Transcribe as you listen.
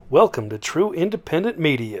Welcome to True Independent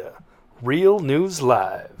Media, Real News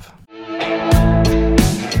Live.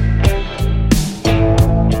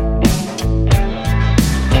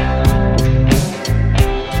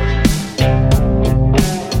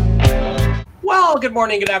 Well, good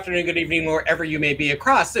morning, good afternoon, good evening, wherever you may be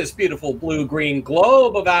across this beautiful blue-green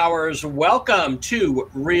globe of ours. Welcome to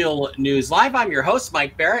Real News Live. I'm your host,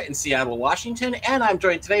 Mike Barrett in Seattle, Washington, and I'm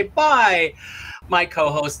joined today by my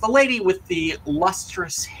co-host, the lady with the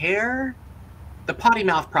lustrous hair, the potty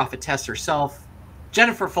mouth prophetess herself,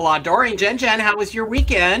 Jennifer Falad-Dorian. Jen, how was your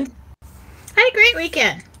weekend? I had a great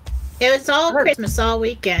weekend. It was all Christmas all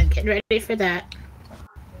weekend. Getting ready for that.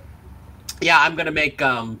 Yeah, I'm gonna make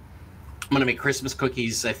Christmas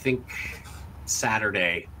cookies. I think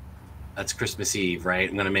Saturday. That's Christmas Eve, right?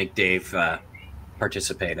 I'm gonna make Dave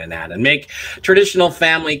participate in that and make traditional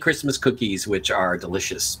family Christmas cookies, which are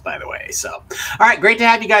delicious, by the way. So, all right, great to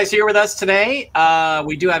have you guys here with us today.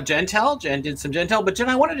 We do have Gentel. Jen did some Gentel, but Jen,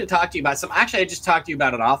 I wanted to talk to you about some. Actually, I just talked to you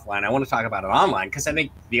about it offline. I want to talk about it online because I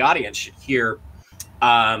think the audience should hear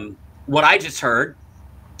what I just heard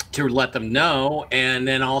to let them know. And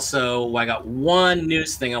then also, I got one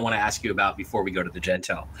news thing I want to ask you about before we go to the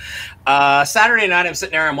Gentel. Saturday night, I'm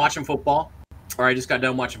sitting there, I'm watching football, or I just got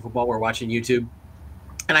done watching football. We're watching YouTube.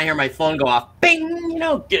 And I hear my phone go off, bing,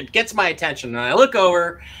 it gets my attention. And I look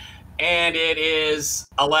over, and it is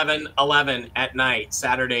 11:11 at night,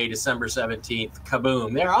 Saturday, December 17th.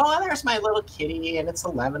 Kaboom. There's my little kitty, and it's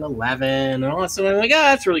 11:11. And all that. So I'm like,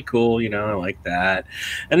 that's really cool. I like that.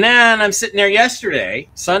 And then I'm sitting there yesterday,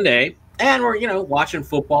 Sunday, and we're, watching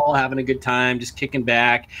football, having a good time, just kicking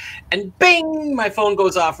back. And bing, my phone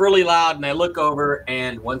goes off really loud, and I look over,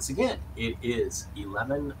 and once again, it is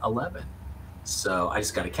 11:11. So I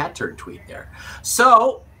just got a cat turd tweet there.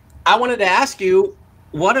 So I wanted to ask you,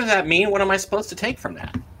 what does that mean? What am I supposed to take from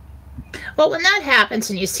that? Well, when that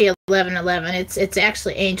happens and you see 11:11, it's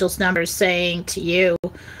actually angels' numbers saying to you,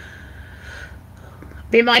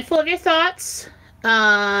 be mindful of your thoughts.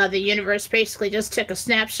 The universe basically just took a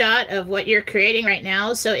snapshot of what you're creating right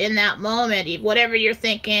now. So in that moment, whatever you're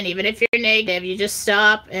thinking, even if you're negative, you just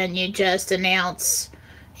stop and you just announce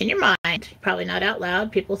in your mind, probably not out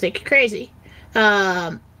loud, people think you're crazy,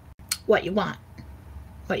 what you want,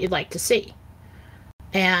 what you'd like to see.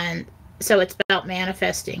 And so it's about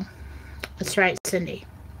manifesting. That's right, Cindy.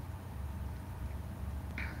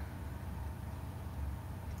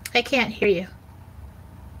 I can't hear you.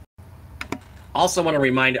 Also want to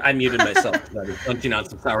remind, I muted myself. I was punching out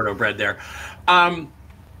some sourdough bread there. I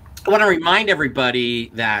want to remind everybody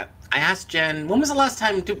that I asked Jen, when was the last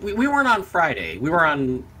time, we weren't on Friday. We were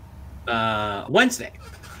on Wednesday.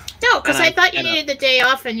 No, because I thought you needed the day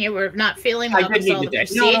off and you were not feeling well with all the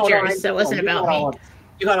procedures, so it wasn't about me.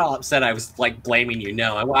 You got all upset. I was like blaming you.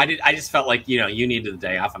 No, I just felt like, you needed the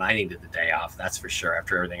day off and I needed the day off. That's for sure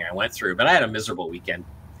after everything I went through. But I had a miserable weekend.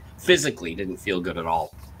 Physically, didn't feel good at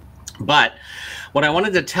all. But what I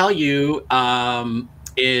wanted to tell you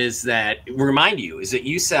is that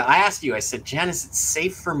you said, I asked you, I said, Jen, is it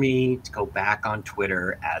safe for me to go back on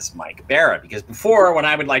Twitter as Mike Barrett? Because before, when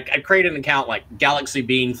I'd create an account like Galaxy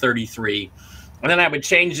Bean 33, and then I would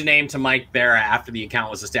change the name to Mike Barrett after the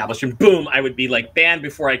account was established, and boom, I would be like banned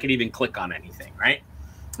before I could even click on anything, right?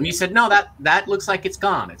 And you said, no, that looks like it's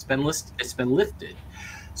gone. It's been lifted.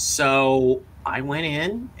 So I went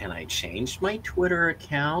in and I changed my Twitter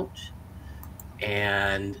account,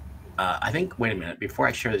 and I think, wait a minute, before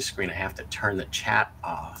I share the screen, I have to turn the chat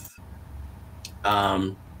off.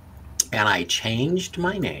 And I changed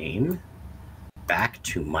my name back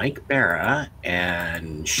to Mike Barra,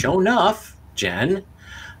 and sure enough, Jen,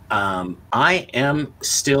 I am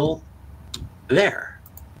still there.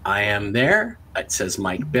 I am there. It says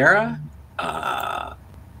Mike Barra, and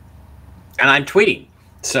I'm tweeting.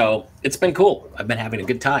 So it's been cool. I've been having a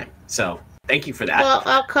good time. So thank you for that. Well,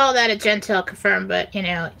 I'll call that a Gentel confirm, but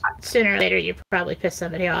sooner or later you probably piss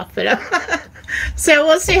somebody off. But so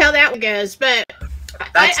we'll see how that one goes. But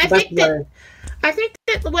I think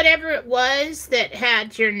that whatever it was that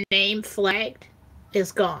had your name flagged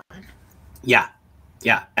is gone. Yeah,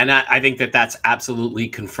 and I think that's absolutely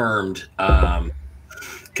confirmed.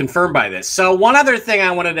 Confirmed by this. So one other thing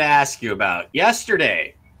I wanted to ask you about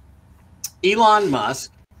yesterday. Elon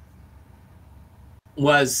Musk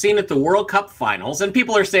was seen at the World Cup finals, and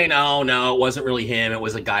people are saying, oh, no, it wasn't really him. It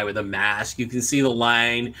was a guy with a mask. You can see the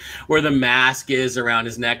line where the mask is around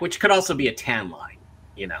his neck, which could also be a tan line,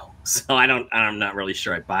 So I'm not really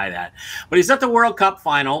sure I buy that. But he's at the World Cup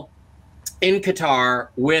final in Qatar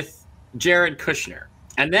with Jared Kushner.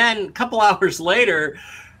 And then a couple hours later,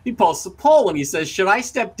 He posts a poll and he says, should I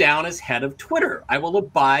step down as head of Twitter? I will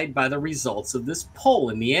abide by the results of this poll.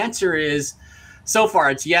 And the answer is, so far,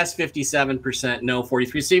 it's yes, 57%, no,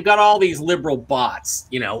 43%. So you've got all these liberal bots,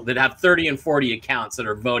 that have 30 and 40 accounts that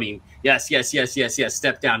are voting, yes,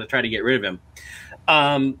 step down to try to get rid of him.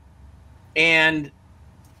 And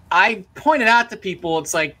I pointed out to people,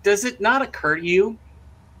 it's like, does it not occur to you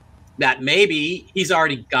that maybe he's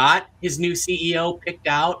already got his new CEO picked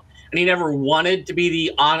out and he never wanted to be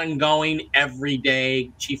the ongoing, everyday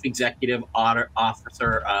chief executive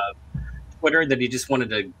officer of Twitter, that he just wanted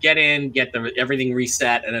to get everything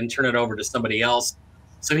reset and then turn it over to somebody else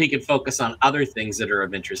so he could focus on other things that are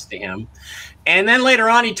of interest to him. And then later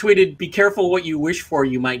on, he tweeted, be careful what you wish for,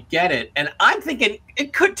 you might get it. And I'm thinking,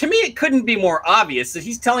 it couldn't be more obvious that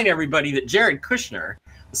he's telling everybody that Jared Kushner,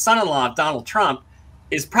 the son-in-law of Donald Trump,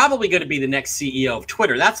 is probably going to be the next CEO of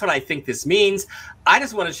Twitter. That's what I think this means. I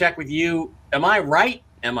just want to check with you. Am I right?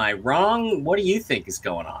 Am I wrong? What do you think is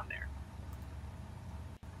going on there?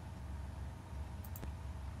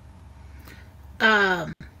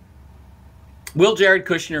 Will Jared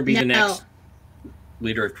Kushner be the next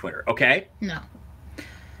leader of Twitter? Okay. No.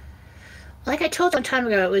 Like I told you one time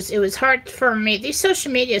ago, it was hard for me. These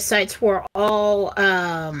social media sites were all,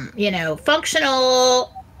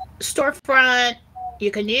 functional, storefront. You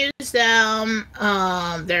can use them.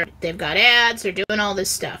 They've got ads. They're doing all this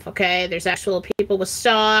stuff. Okay. There's actual people with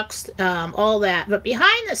stocks, all that. But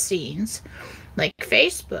behind the scenes, like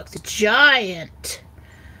Facebook, the giant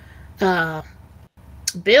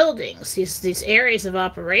buildings, these areas of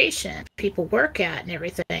operation people work at and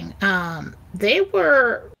everything, they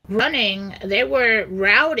were routing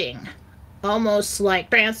almost like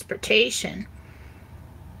transportation,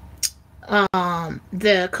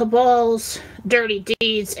 the cabal's dirty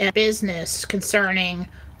deeds and business concerning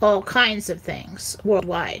all kinds of things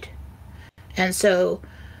worldwide. And so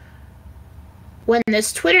when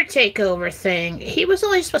this Twitter takeover thing, he was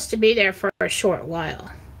only supposed to be there for a short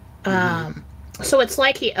while. So it's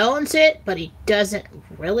like he owns it, but he doesn't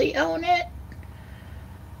really own it.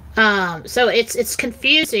 So it's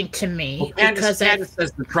confusing to me, because Candace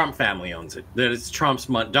says the Trump family owns it. That it's Trump's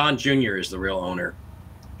money. Don Jr. is the real owner.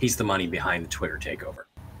 He's the money behind the Twitter takeover.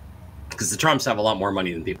 Because the Trumps have a lot more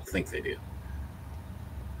money than people think they do.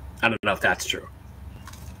 I don't know if that's true.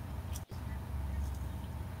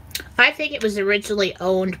 I think it was originally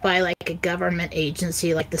owned by like a government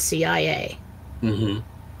agency like the CIA. Mm-hmm.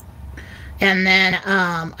 And then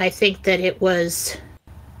I think that it was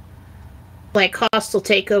like hostile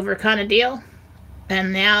takeover kind of deal.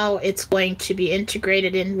 And now it's going to be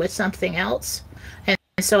integrated in with something else. And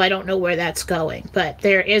so I don't know where that's going. But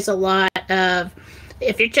there is a lot of,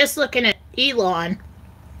 if you're just looking at Elon,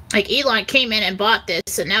 like Elon came in and bought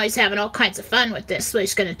this, and now he's having all kinds of fun with this. What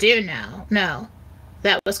he's going to do now? No.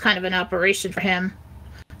 That was kind of an operation for him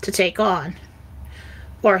to take on.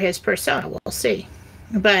 Or his persona. We'll see.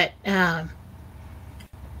 But, yeah.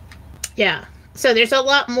 So there's a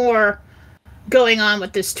lot more going on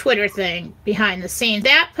with this Twitter thing behind the scenes.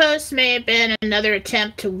 That post may have been another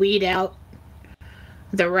attempt to weed out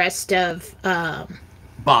the rest of...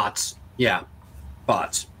 bots. Yeah.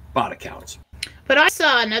 Bots. Bot accounts. But I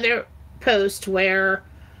saw another post where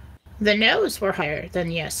the no's were higher than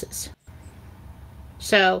the yeses.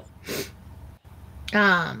 So,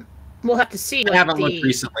 we'll have to see. I haven't looked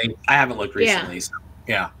recently. Yeah. So,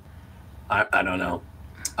 yeah. I don't know.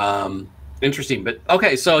 Interesting. But,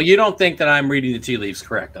 okay, so you don't think that I'm reading the tea leaves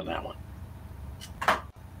correct on that one?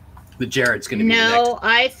 That Jared's going to be the next? No,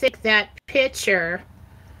 I think that picture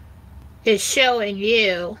is showing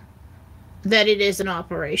you that it is an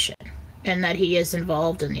operation and that he is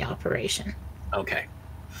involved in the operation. Okay.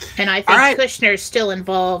 And I think Kushner is still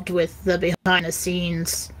involved with the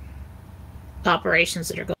behind-the-scenes operations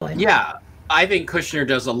that are going on. Yeah, I think Kushner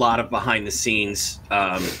does a lot of behind-the-scenes,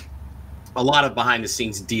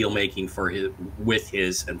 deal-making with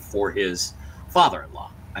his and for his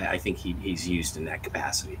father-in-law. I think he's used in that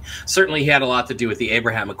capacity. Certainly, he had a lot to do with the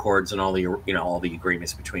Abraham Accords and all the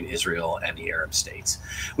agreements between Israel and the Arab states,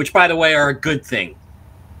 which, by the way, are a good thing.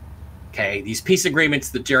 Okay, these peace agreements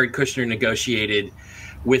that Jared Kushner negotiated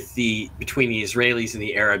between the Israelis and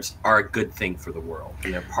the Arabs are a good thing for the world,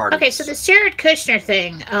 and they're part of. Okay, so this Jared Kushner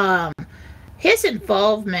thing, his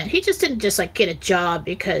involvement, he just didn't get a job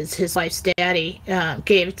because his wife's daddy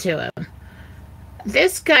gave it to him.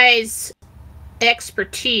 This guy's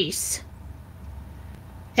expertise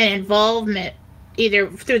and involvement, either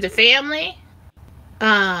through the family,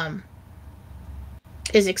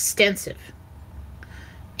 is extensive.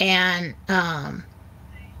 And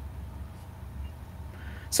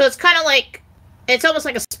so it's kind of like, it's almost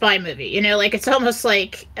like a spy movie. You know, like it's almost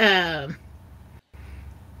like that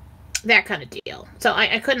kind of deal. So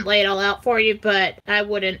I couldn't lay it all out for you, but I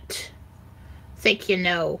wouldn't think you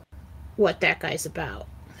know what that guy's about.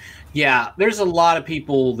 Yeah, there's a lot of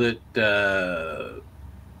people that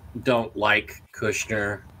don't like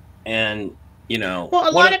Kushner, and you know, well,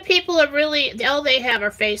 a lot of people are really all they have are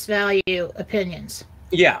face value opinions.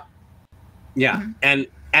 Yeah, mm-hmm. and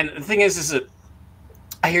the thing is that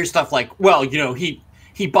I hear stuff like, well, you know, he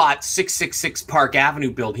bought 666 Park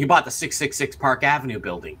Avenue building. He bought the 666 Park Avenue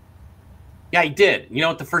building. Yeah, he did. You know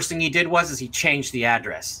what the first thing he did was he changed the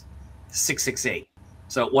address, 668,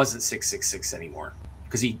 so it wasn't 666 anymore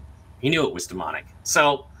because he knew it was demonic.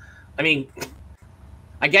 So, I mean,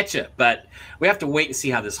 I get you, but we have to wait and see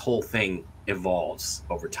how this whole thing evolves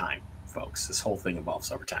over time, folks. This whole thing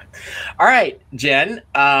evolves over time. All right, Jen,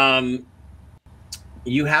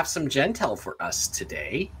 you have some Gentel for us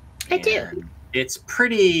today. I do. It's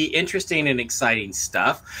pretty interesting and exciting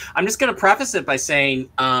stuff. I'm just going to preface it by saying,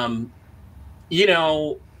 you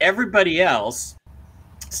know, everybody else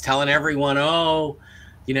is telling everyone, oh,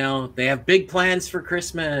 you know, they have big plans for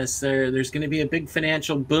Christmas. There's going to be a big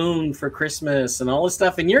financial boon for Christmas and all this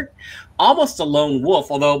stuff. And you're almost a lone wolf,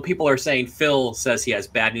 although people are saying Phil says he has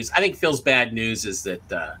bad news. I think Phil's bad news is that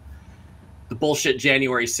the bullshit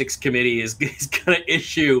January 6th committee is going to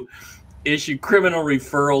issue criminal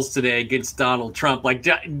referrals today against Donald Trump. Like,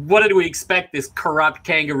 what did we expect this corrupt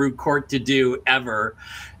kangaroo court to do ever?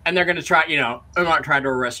 And they're going to try, you know, they're not trying to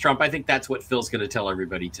arrest Trump. I think that's what Phil's going to tell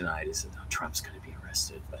everybody tonight is that Trump's going to be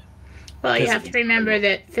arrested. But well, you have to remember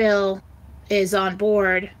that Phil is on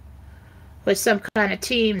board with some kind of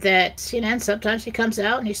team that, you know, and sometimes he comes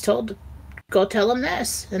out and he's told to go tell him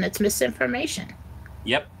this, and it's misinformation.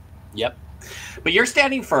 Yep. But you're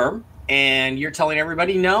standing firm, and you're telling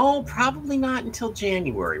everybody, no, probably not until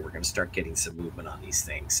January. We're going to start getting some movement on these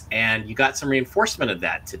things. And you got some reinforcement of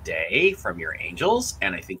that today from your angels,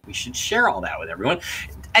 and I think we should share all that with everyone.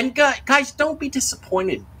 And guys, don't be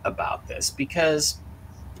disappointed about this, because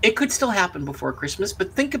it could still happen before Christmas.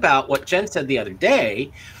 But think about what Jen said the other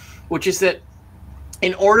day, which is that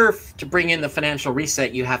in order to bring in the financial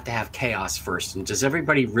reset, you have to have chaos first. And does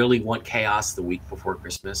everybody really want chaos the week before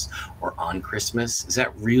Christmas or on Christmas? Is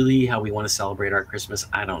that really how we want to celebrate our Christmas?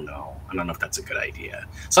 I don't know. I don't know if that's a good idea.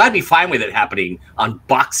 So I'd be fine with it happening on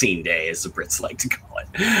Boxing Day, as the Brits like to call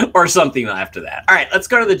it, or something after that. All right, let's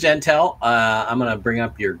go to the Gentel. I'm going to bring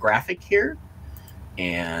up your graphic here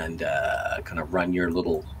and kind of run your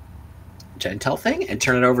little Gentel thing and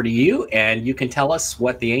turn it over to you. And you can tell us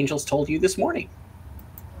what the angels told you this morning.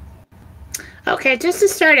 Okay, just to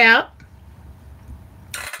start out,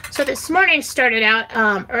 so this morning started out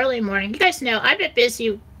early morning. You guys know I've been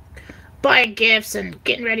busy buying gifts and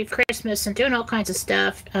getting ready for Christmas and doing all kinds of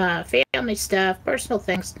stuff, family stuff, personal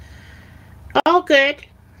things, all good.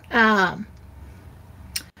 But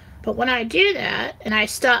when I do that and I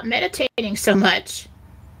stop meditating so much,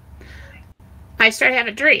 I start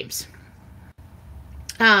having dreams.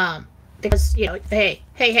 Because, you know, hey,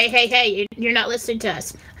 you're not listening to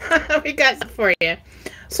us. We got something for you.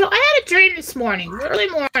 So I had a dream this morning, early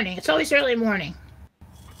morning. It's always early morning.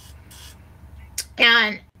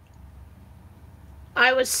 And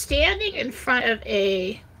I was standing in front of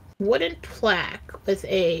a wooden plaque with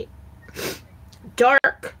a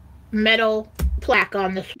dark metal plaque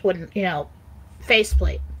on this wooden, you know,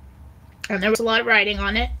 faceplate. And there was a lot of writing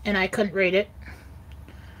on it, and I couldn't read it.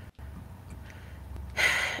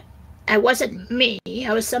 I wasn't me,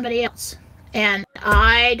 I was somebody else. And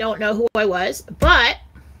I don't know who I was, but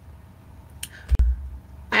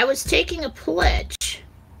I was taking a pledge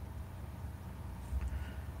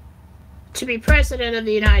to be president of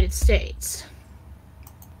the United States.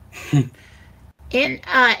 And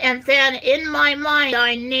then in my mind,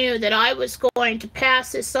 I knew that I was going to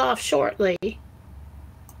pass this off shortly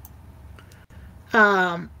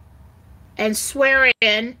and swear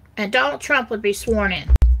in, and Donald Trump would be sworn in.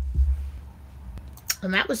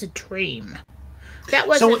 And that was a dream. That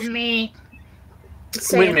wasn't me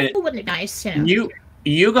saying, wait a minute. Oh, wouldn't it be nice? You know?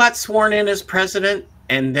 You got sworn in as president,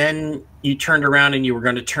 and then you turned around and you were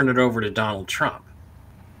going to turn it over to Donald Trump.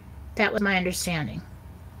 That was my understanding.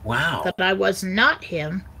 Wow. That I was not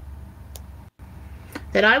him.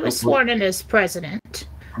 That I was sworn in as president.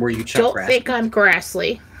 Were you Chuck Don't Grassley? think I'm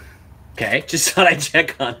Grassley. Okay, just thought I'd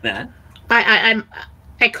check on that. I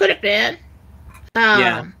could have been.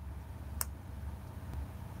 Yeah.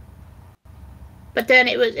 But then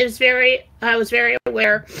I was very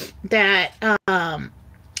aware that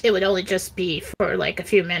it would only just be for like a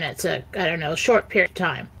few minutes, I don't know, short period of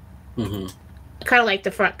time. Mm-hmm. Kind of like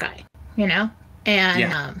the front guy, you know?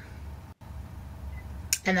 And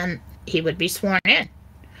and then he would be sworn in.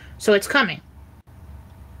 So it's coming.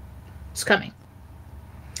 It's coming.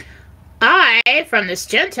 From this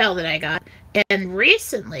Gentile that I got, and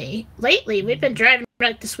lately, we've been driving,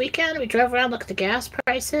 like this weekend, we drove around, looked at the gas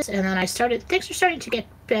prices, and then things are starting to get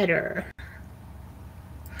better.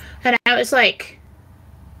 And I was like,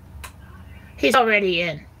 he's already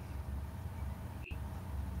in.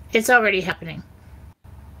 It's already happening.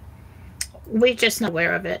 We just not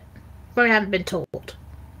aware of it. We haven't been told.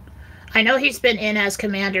 I know he's been in as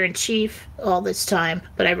commander-in-chief all this time,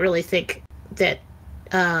 but I really think that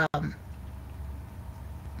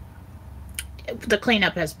the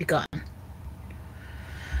cleanup has begun.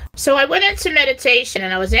 So I went into meditation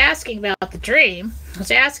and I was asking about the dream. I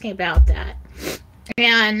was asking about that.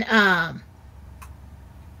 And I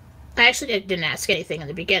actually didn't ask anything in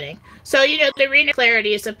the beginning. So, the Arena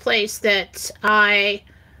Clarity is a place that I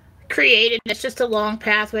created. It's just a long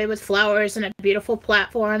pathway with flowers and a beautiful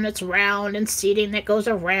platform that's round and seating that goes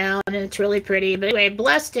around, and it's really pretty. But anyway, I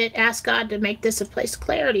blessed it, asked God to make this a place of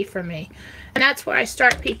clarity for me. And that's where I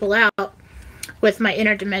start people out with my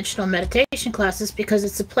interdimensional meditation classes, because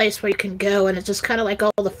it's a place where you can go and it's just kind of like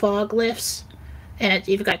all the fog lifts and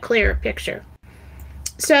you've got a clearer picture.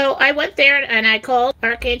 So I went there and I called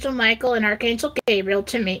Archangel Michael and Archangel Gabriel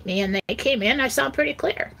to meet me, and they came in. I saw them pretty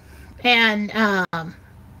clear. And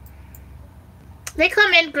they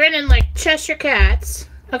come in grinning like Cheshire cats.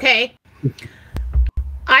 Okay.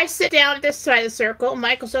 I sit down at this side of the circle.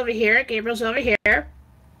 Michael's over here. Gabriel's over here.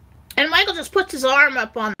 And Michael just puts his arm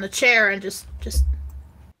up on the chair and just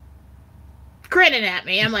grinning at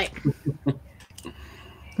me. I'm like,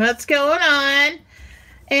 what's going on?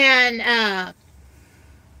 And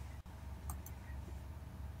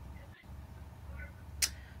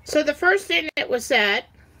so the first thing that was said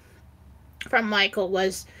from Michael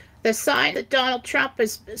was the sign that Donald Trump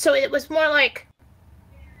is. So it was more like,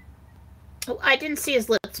 I didn't see his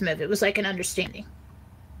lips move. It was like an understanding.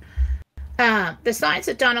 The signs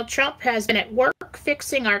that Donald Trump has been at work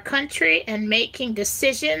fixing our country and making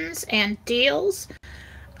decisions and deals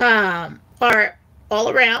are all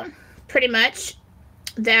around, pretty much,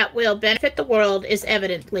 that will benefit the world is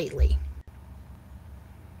evident lately.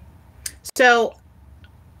 So,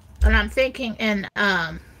 and I'm thinking, and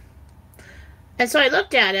so I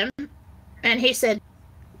looked at him, and he said,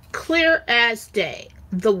 clear as day,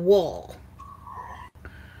 the wall.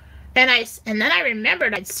 And then I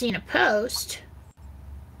remembered I'd seen a post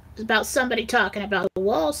about somebody talking about the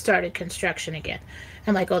wall started construction again.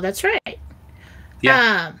 I'm like, oh, that's right.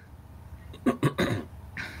 Yeah.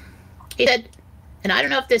 He said, and I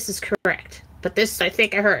don't know if this is correct, but this I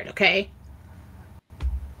think I heard, okay?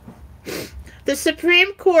 The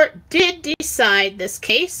Supreme Court did decide this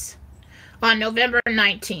case on November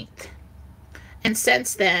 19th. And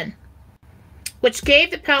since then, which gave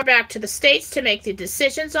the power back to the states to make the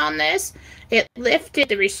decisions on this. It lifted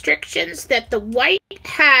the restrictions that the white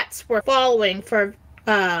hats were following for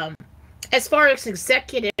as far as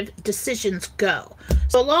executive decisions go.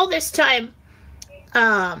 So all this time,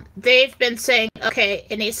 they've been saying, okay,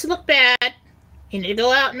 it needs to look bad. You need to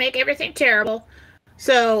go out and make everything terrible.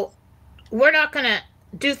 So we're not going to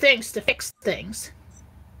do things to fix things,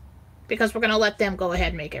 because we're going to let them go ahead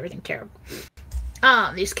and make everything terrible.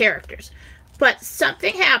 These characters. But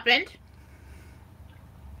something happened,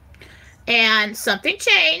 and something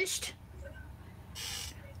changed,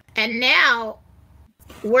 and now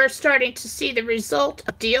we're starting to see the result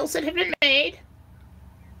of deals that have been made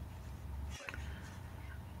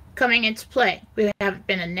coming into play. We haven't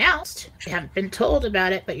been announced, we haven't been told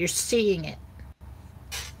about it, but you're seeing it.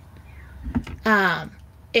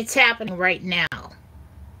 It's happening right now.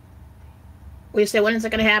 We say, when is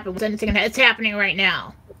it going to happen? When's anything going to happen? It's happening right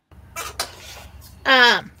now.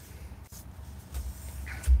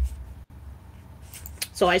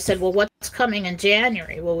 So I said, well, what's coming in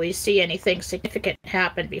January? Will we see anything significant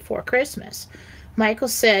happen before Christmas? Michael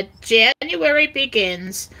said, January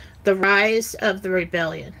begins the rise of the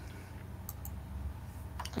rebellion.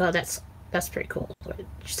 Oh, that's pretty cool what you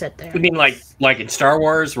said there. You mean like in Star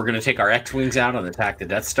Wars, we're going to take our X-Wings out and attack the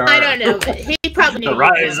Death Star? I don't know, but he probably the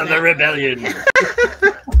rise of the rebellion.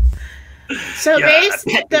 So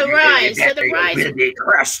the rise will be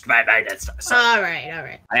crushed by Death Star. So all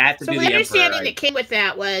right. I have to do the understanding that came with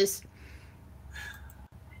that was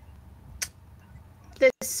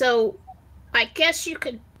this. So I guess you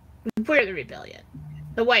could. We're the rebellion.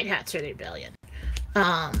 The White Hats are the rebellion.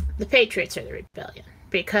 The Patriots are the rebellion,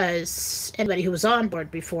 because anybody who was on board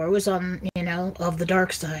before was on, of the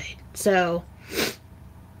dark side. So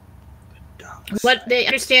what the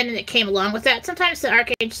understanding that came along with that, sometimes the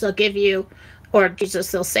archangels will give you, or Jesus,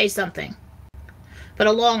 they'll say something. but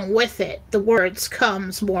along with it, the words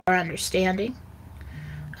comes more understanding.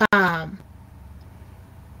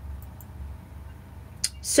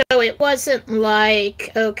 So it wasn't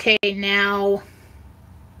like, okay, now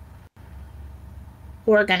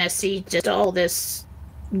we're going to see just all this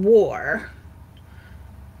war.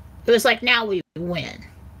 It was like, now we win.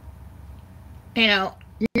 You know,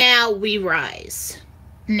 now we rise.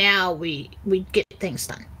 Now we get things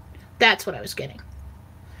done. That's what I was getting.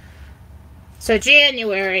 So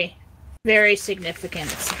January, very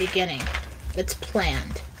significant. It's the beginning. It's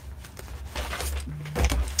planned.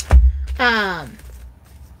 And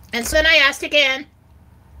so then I asked again,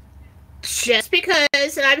 just because,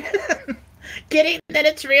 and I'm getting that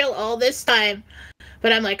it's real all this time,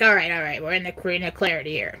 but I'm like, all right, we're in the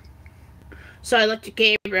clarity here. So I looked at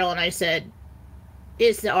Gabriel and I said,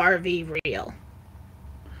 is the RV real?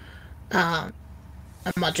 I'm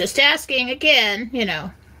just asking again, you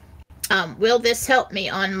know, will this help me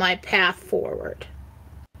on my path forward?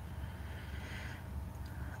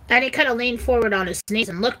 And he kind of leaned forward on his knees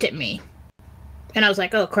and looked at me. And I was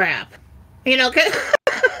like, oh, crap. You know,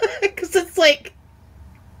 because it's like,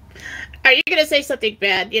 are you going to say something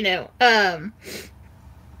bad, you know? And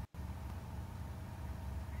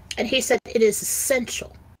he said, it is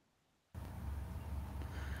essential.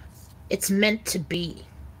 It's meant to be.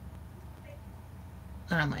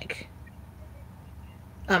 And I'm like,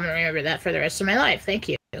 I'm going to remember that for the rest of my life. Thank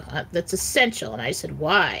you. That's essential. And I said,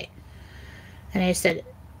 why? And he said,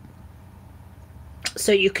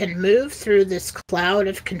 so you can move through this cloud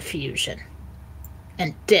of confusion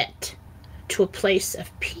and debt to a place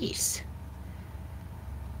of peace.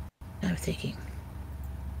 I'm thinking,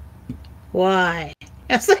 why?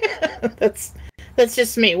 I was like, that's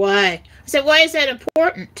just me. Why? I said, why is that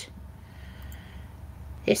important?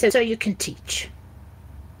 He said, so you can teach.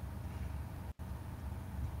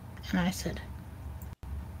 And I said,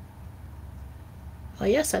 well,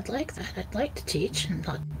 yes, I'd like that. I'd like to teach and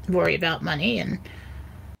not worry about money and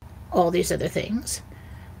all these other things.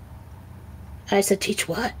 I said, teach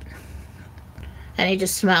what? And he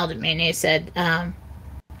just smiled at me and he said,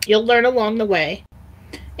 you'll learn along the way.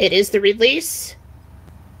 It is the release.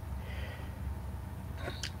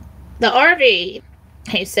 The RV,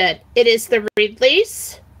 he said, it is the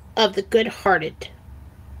release of the good-hearted.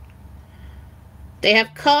 They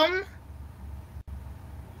have come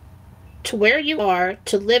to where you are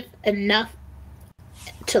to live enough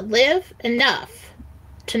to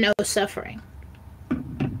know suffering,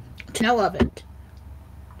 to know of it,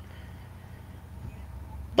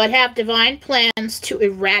 but have divine plans to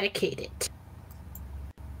eradicate it.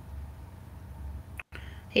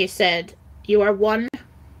 He said, you are one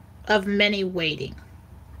of many waiting.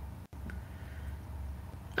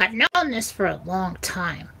 I've known this for a long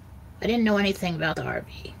time. I didn't know anything about the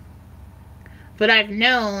RV. But I've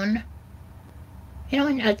known, you know,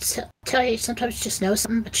 when I tell you sometimes you just know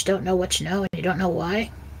something, but you don't know what you know and you don't know why.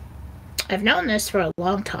 I've known this for a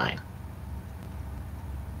long time.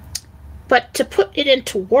 But to put it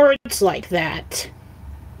into words like that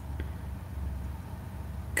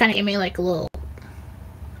kind of gave me like a little,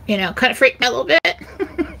 you know, kind of freaked me a little bit.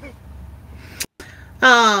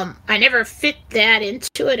 I never fit that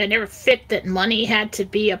into it. I never fit that money had to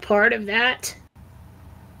be a part of that.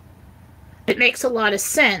 It makes a lot of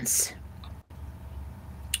sense.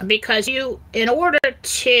 Because in order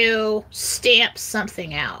to stamp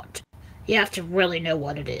something out, you have to really know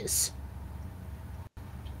what it is.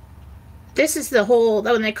 This is the whole,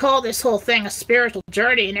 when they call this whole thing a spiritual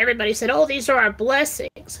journey, and everybody said, oh, these are our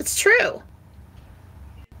blessings. It's true.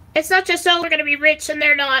 It's not just, oh, we're going to be rich and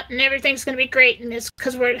they're not, and everything's going to be great, and it's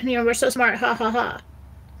because we're so smart, ha ha ha.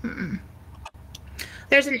 Mm-mm.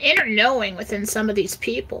 There's an inner knowing within some of these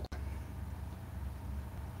people.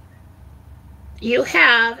 You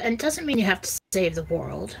have, and it doesn't mean you have to save the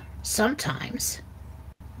world. Sometimes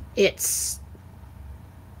it's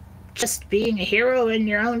just being a hero in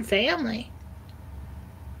your own family.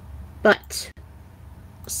 But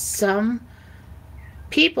some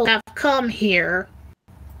people have come here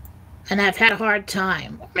and have had a hard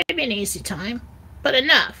time, or maybe an easy time, but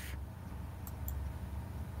enough.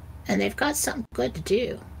 And they've got something good to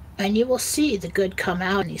do. And you will see the good come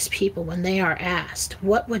out in these people when they are asked,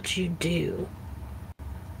 what would you do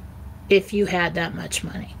if you had that much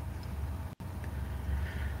money?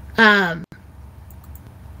 I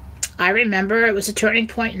remember it was a turning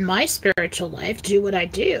point in my spiritual life, do what I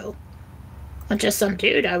do. Not just some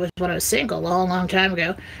dude when I was single a long, long time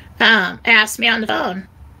ago, asked me on the phone,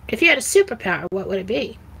 if you had a superpower, what would it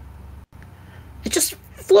be? It just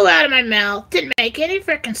flew out of my mouth. Didn't make any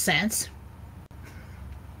freaking sense.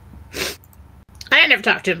 I never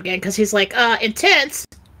talked to him again because he's like, intense.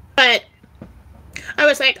 But I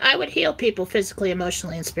was like, I would heal people physically,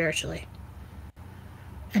 emotionally, and spiritually.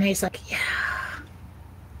 And he's like, yeah.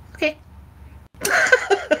 Okay.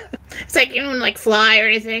 It's like, you don't like fly or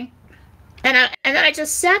anything. And then I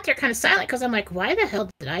just sat there kind of silent because I'm like, why the hell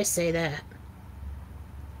did I say that?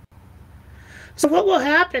 So what will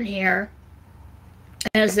happen here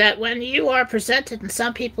is that when you are presented, and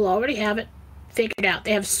some people already have it figured out,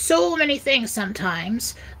 they have so many things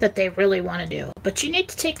sometimes that they really want to do, but you need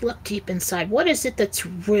to look deep inside. What is it that's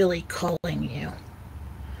really calling you?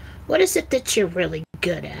 What is it that you're really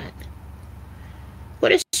good at?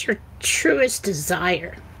 What is your truest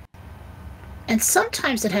desire? And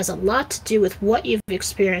sometimes it has a lot to do with what you've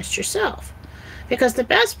experienced yourself. Because the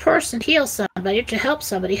best person to heal somebody or to help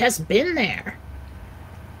somebody has been there.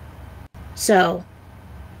 So,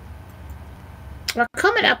 we're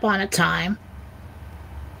coming up on a time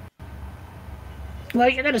where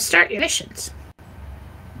you're going to start your missions.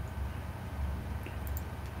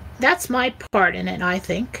 That's my part in it, I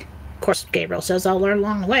think. Of course, Gabriel says I'll learn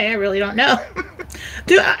along the way. I really don't know.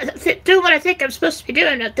 do what I think I'm supposed to be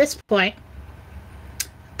doing at this point.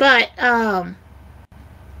 But I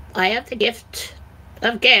have the gift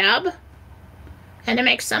of gab, and to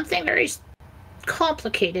make something very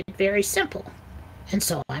complicated very simple. And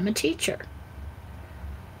so I'm a teacher.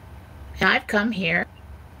 And I've come here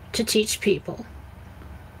to teach people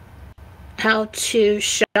how to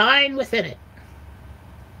shine within it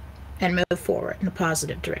and move forward in a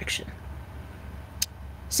positive direction.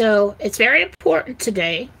 So it's very important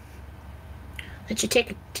today that you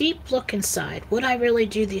take a deep look inside. Would I really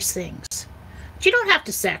do these things? But you don't have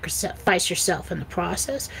to sacrifice yourself in the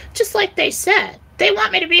process. Just like they said, they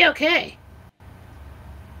want me to be okay.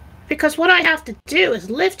 Because what I have to do is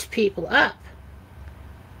lift people up.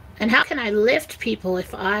 And how can I lift people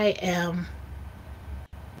if I am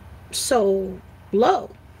so low?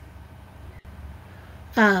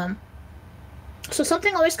 So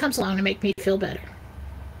something always comes along to make me feel better,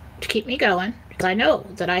 to keep me going, because I know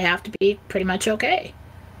that I have to be pretty much okay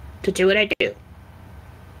to do what I do.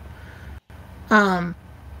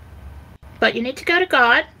 But you need to go to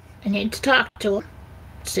God and you need to talk to Him.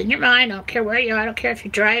 It's in your mind. I don't care where you are. I don't care if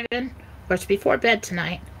you're driving or it's before bed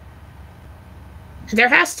tonight. There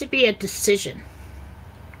has to be a decision.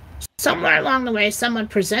 Somewhere along the way, someone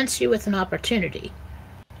presents you with an opportunity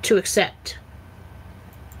to accept.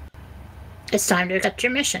 It's time to accept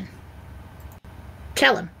your mission.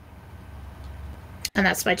 Tell him. And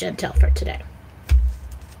that's my Gentel for today.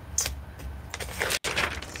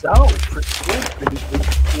 So, pretty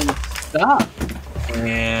good stuff.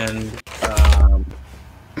 And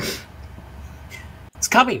it's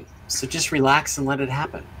coming. So just relax and let it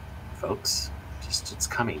happen, folks. It's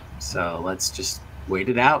coming. So let's just wait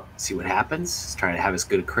it out, see what happens. Let's try to have as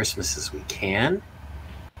good a Christmas as we can.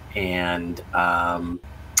 And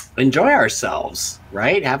enjoy ourselves,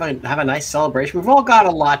 right? Have a nice celebration. We've all got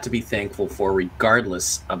a lot to be thankful for,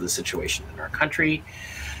 regardless of the situation in our country.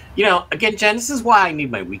 You know, again, Jen, this is why I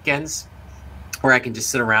need my weekends, where I can just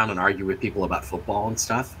sit around and argue with people about football and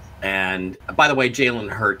stuff. And by the way, Jalen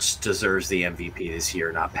Hurts deserves the MVP this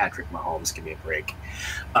year, not Patrick Mahomes. Give me a break.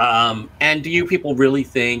 And do you people really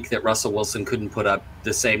think that Russell Wilson couldn't put up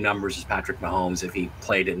the same numbers as Patrick Mahomes if he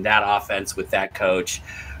played in that offense with that coach,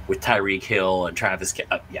 with Tyreek Hill and Travis?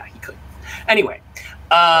 Yeah, he could. Anyway,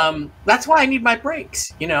 that's why I need my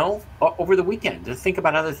breaks, you know, over the weekend, to think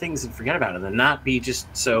about other things and forget about it and not be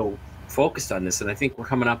just so focused on this. And I think we're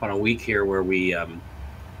coming up on a week here where we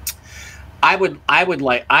I'm going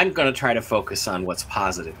to try to focus on what's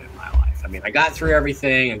positive in my life. I mean, I got through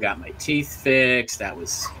everything. I got my teeth fixed. That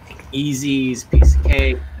was easy as a piece of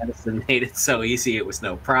cake. Medicine made it so easy. It was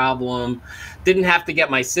no problem. Didn't have to get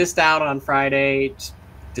my cyst out on Friday. It just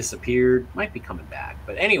disappeared. Might be coming back.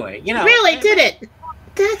 But anyway, you know. Really? Did it?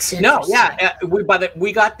 That's interesting. No, yeah.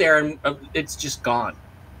 We got there and it's just gone.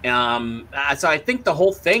 So I think the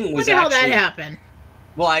whole thing was how that happened.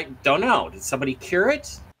 Well, I don't know. Did somebody cure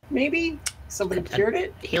it? Maybe somebody cured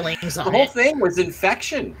it. Healings on the whole thing was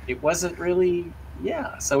infection. It wasn't really,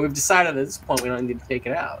 yeah. So we've decided at this point we don't need to take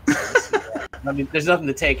it out. So I mean, there's nothing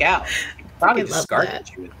to take out. You can probably discard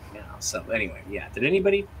it now. So anyway, yeah. Did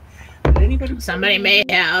anybody? Somebody may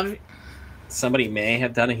have. Somebody may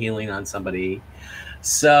have done a healing on somebody.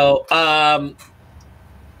 So,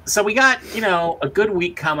 so we got, you know, a good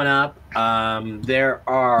week coming up. There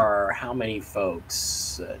are how many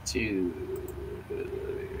folks?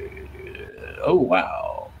 Oh,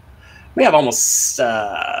 wow. We have almost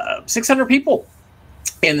 600 people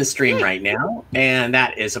in the stream right now. And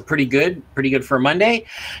that is a pretty good for a Monday.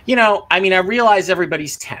 You know, I mean, I realize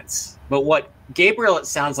everybody's tense, But what Gabriel, it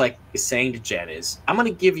sounds like, is saying to Jen is, I'm going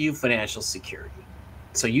to give you financial security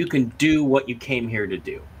so you can do what you came here to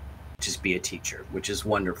do, which is be a teacher, which is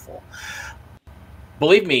wonderful.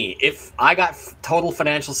 Believe me, if I got total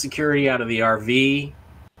financial security out of the RV,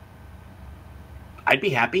 I'd be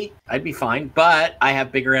happy. I'd be fine. But I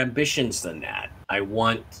have bigger ambitions than that. I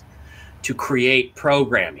want to create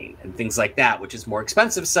programming and things like that, which is more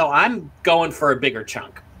expensive. So I'm going for a bigger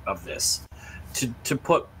chunk of this to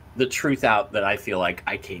put the truth out that I feel like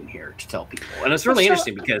I came here to tell people. And it's really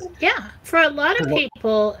interesting because... Yeah, for a lot of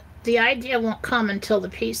people, the idea won't come until the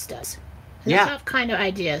piece does. They have kind of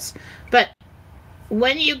ideas. But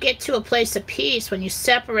when you get to a place of peace, when you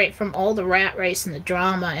separate from all the rat race and the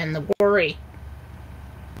drama and the worry,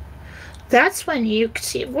 that's when you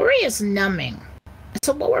see worry is numbing. It's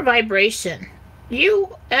a lower vibration.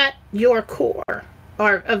 You, at your core,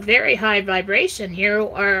 are a very high vibration.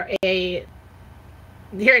 You're a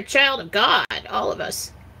child of God, all of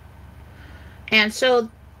us. And so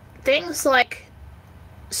things like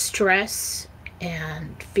stress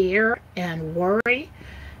and fear and worry,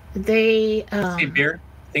 they... Say beer?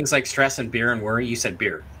 Things like stress and beer and worry? You said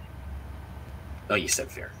beer. Oh, you said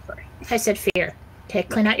fear. Sorry. I said fear. Okay,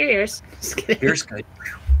 clean out your ears. Just kidding. Beer's good.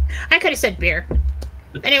 I could have said beer.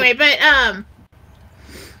 Anyway, but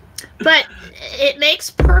it makes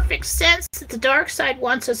perfect sense that the dark side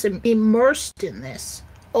wants us immersed in this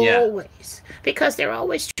always, because they're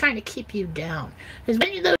always trying to keep you down. Because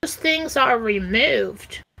when those things are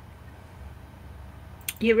removed,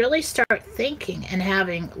 you really start thinking and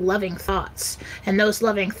having loving thoughts, and those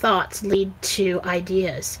loving thoughts lead to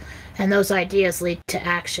ideas, and those ideas lead to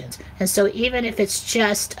actions. And so even if it's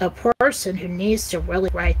just a person who needs to really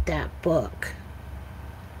write that book,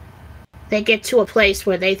 they get to a place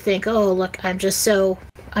where they think, oh, look, I'm so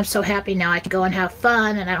happy now. I can go and have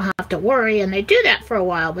fun and I don't have to worry. And they do that for a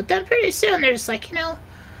while. But then pretty soon they're just like,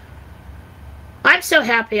 I'm so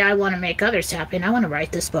happy I want to make others happy and I want to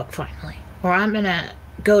write this book finally. Or I'm going to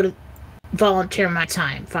go to volunteer my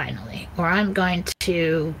time finally. Or I'm going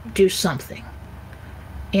to do something.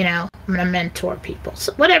 I'm going to mentor people.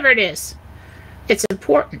 So whatever it is, it's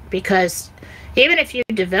important, because even if you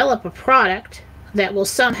develop a product that will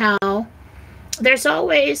somehow... There's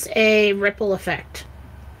always a ripple effect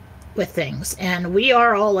with things, and we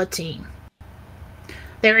are all a team.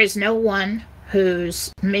 There is no one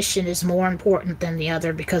whose mission is more important than the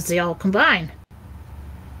other, because they all combine.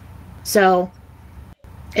 So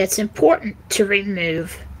it's important to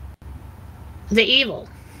remove the evil,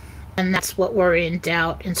 and that's what worry and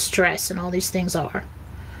doubt and stress and all these things are.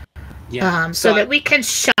 Yeah. So that we can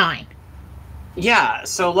shine. Yeah,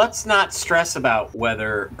 so let's not stress about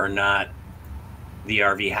whether or not the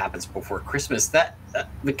RV happens before Christmas. That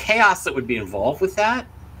the chaos that would be involved with that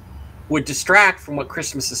would distract from what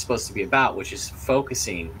Christmas is supposed to be about, which is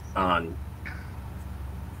focusing on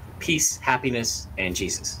peace, happiness, and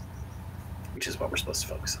Jesus, which is what we're supposed to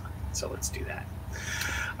focus on. So let's do that.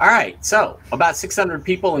 All right, so about 600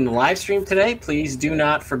 people in the live stream today. Please do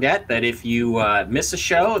not forget that if you miss a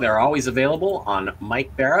show, they're always available on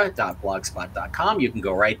mikebera.blogspot.com. You can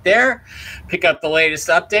go right there, pick up the latest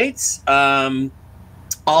updates.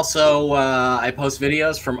 Also, I post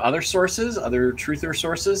videos from other sources, other truther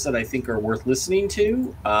sources that I think are worth listening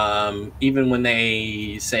to, even when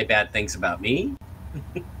they say bad things about me.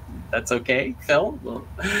 That's okay, Phil.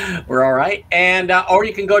 We're all right. And or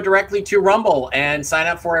you can go directly to Rumble and sign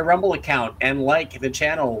up for a Rumble account and like the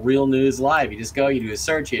channel Real News Live. You just go, you do a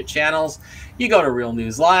search, you hit channels, you go to Real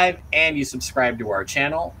News Live, and you subscribe to our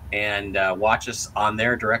channel and watch us on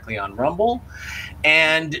there directly on Rumble.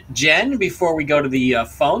 And Jen, before we go to the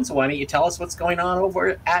phones, why don't you tell us what's going on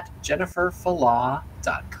over at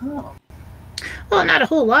jenniferfalah.com? Well, not a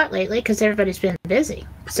whole lot lately, because everybody's been busy.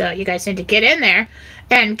 So you guys need to get in there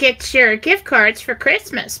and get your gift cards for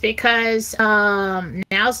Christmas, because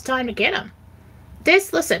now's the time to get them.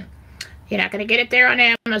 Listen, you're not going to get it there on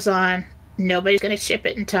Amazon. Nobody's going to ship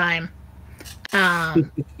it in time.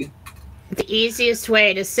 The easiest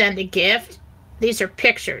way to send a gift, these are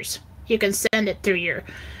pictures. You can send it through your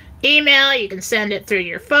email, you can send it through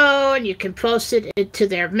your phone, you can post it to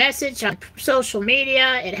their message on social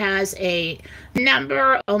media. It has a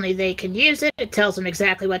number, only they can use it. It tells them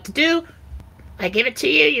exactly what to do. I give it to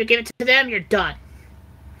you, you give it to them, you're done.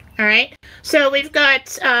 All right? So we've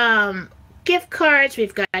got gift cards,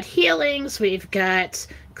 we've got healings, we've got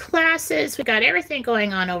classes, we've got everything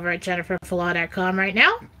going on over at jenniferfalah.com right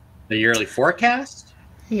now. The yearly forecast?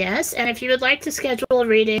 Yes, and if you would like to schedule a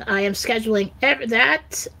reading, I am scheduling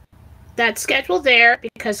that schedule there,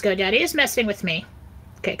 because GoDaddy is messing with me.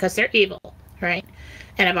 Okay, because they're evil. All right?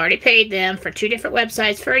 And I've already paid them for 2 different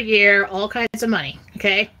websites for a year, all kinds of money,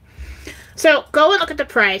 okay? So go and look at the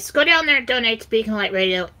price. Go down there and donate to Beacon Light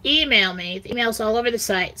Radio. Email me. The email's all over the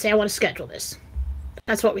site. Say I want to schedule this.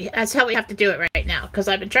 That's how we have to do it right now, because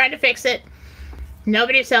I've been trying to fix it.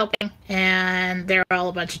 Nobody's helping, and they're all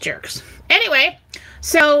a bunch of jerks. Anyway,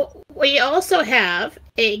 so we also have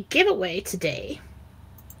a giveaway today.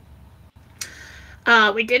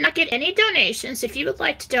 We did not get any donations. If you would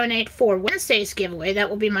like to donate for Wednesday's giveaway, that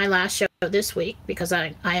will be my last show this week, because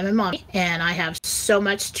I am a mommy and I have so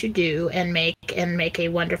much to do and make a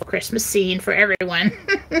wonderful Christmas scene for everyone.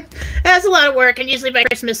 That's a lot of work, and usually by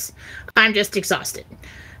Christmas I'm just exhausted.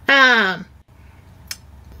 So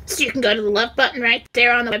you can go to the love button right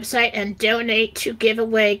there on the website and donate to give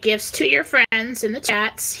away gifts to your friends in the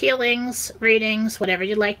chats, healings, readings, whatever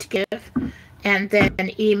you'd like to give, and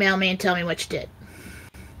then email me and tell me what you did.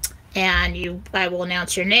 And I will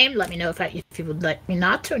announce your name. Let me know if you would like me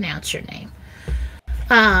not to announce your name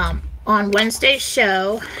on Wednesday's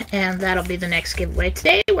show, and that'll be the next giveaway.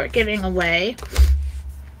 Today we're giving away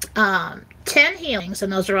 10 healings,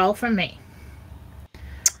 and those are all from me.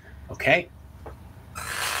 Okay.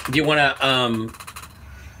 Do you want to,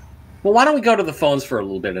 well, why don't we go to the phones for a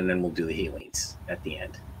little bit, and then we'll do the healings at the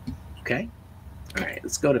end. Okay? All right,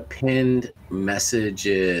 let's go to pinned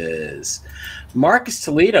messages. Marcus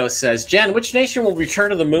Toledo says, Jen, which nation will return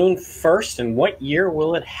to the moon first, and what year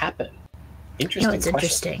will it happen? Interesting.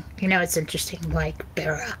 Interesting. It's interesting, like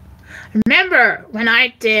Bera. Remember when I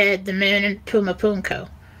did the moon in Pumapunku?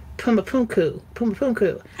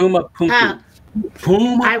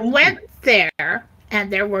 I went there,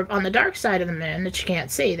 and there were, on the dark side of the moon that you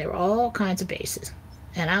can't see, there were all kinds of bases.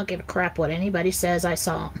 And I don't give a crap what anybody says, I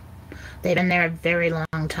saw them. They've been there a very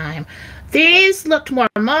long time. These looked more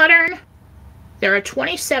modern. There are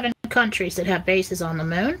 27 countries that have bases on the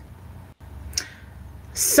moon.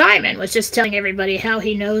 Simon was just telling everybody how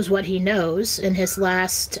he knows what he knows in his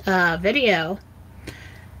last video.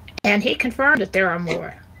 And he confirmed that there are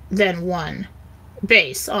more than one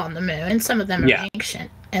base on the moon. And some of them are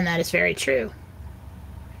ancient. And that is very true.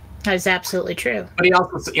 That is absolutely true. But he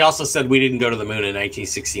also said we didn't go to the moon in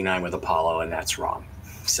 1969 with Apollo, and that's wrong.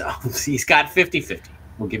 So he's got 50-50.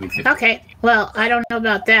 We'll give you 50. Okay. Well, I don't know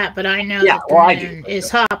about that, but I know that the moon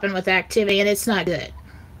is hopping with activity, and it's not good.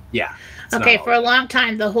 Yeah. Okay, for a long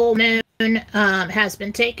time, the whole moon has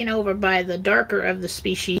been taken over by the darker of the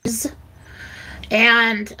species.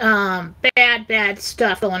 And bad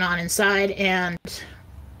stuff going on inside and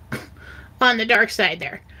on the dark side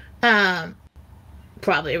there.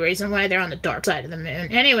 Probably a reason why they're on the dark side of the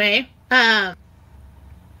moon. Anyway, I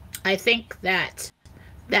think that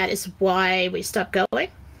is why we stopped going.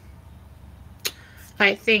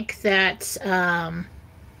 I think that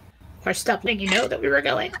or stopped letting you know that we were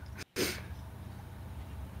going.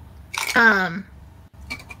 And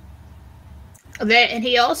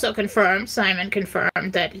he also confirmed, Simon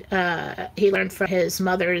confirmed, that he learned from his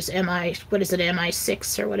mother's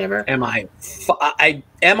MI6 or whatever?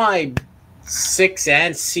 MI6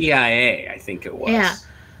 and CIA, I think it was. Yeah.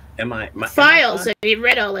 Files that he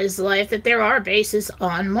read all his life that there are bases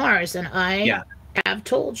on Mars, and I have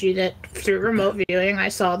told you that through remote viewing I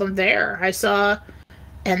saw them there.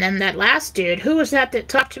 And then that last dude, who was that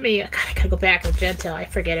talked to me? God, I gotta go back to Gentel. I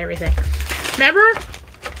forget everything. Remember?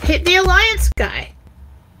 The Alliance guy.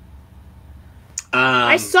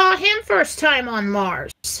 I saw him first time on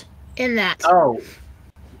Mars in that. Oh.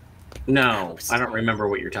 No, I don't remember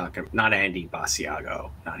what you're talking about. Not Andy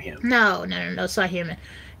Basiago. Not him. No, saw him.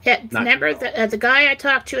 Yeah, remember the guy I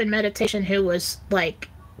talked to in meditation who was like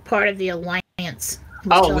part of the Alliance?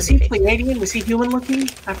 Was he Pleiadian? Was he human looking?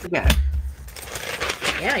 I forget.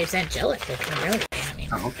 Yeah, he's angelic looking, really. I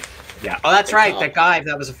mean, okay. Yeah. Oh, that's right. That guy.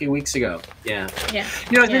 That was a few weeks ago. Yeah. Yeah.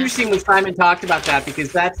 It's interesting when Simon talked about that,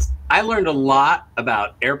 because I learned a lot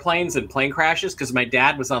about airplanes and plane crashes because my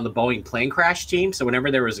dad was on the Boeing plane crash team. So whenever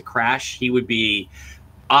there was a crash, he would be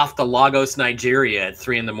off to Lagos, Nigeria at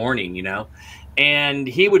 3 a.m, and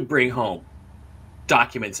he would bring home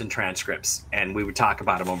documents and transcripts, and we would talk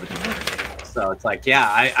about them over the phone. So it's like,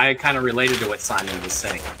 I kind of related to what Simon was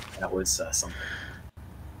saying. That was something.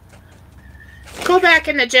 Go back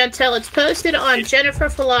in the Gentel. It's posted on Jennifer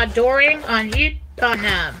Falad Doring on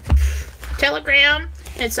Telegram.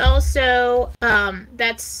 It's also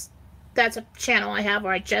that's a channel I have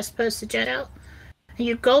where I just posted Gentel.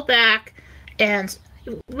 You go back, and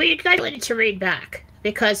we guys need to read back,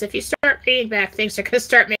 because if you start reading back, things are going to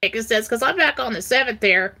start making sense. Because I'm back on the 7th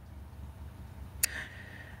there,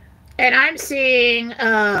 and I'm seeing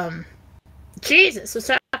Jesus. So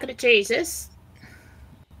talking to Jesus.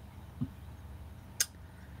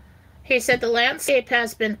 He said the landscape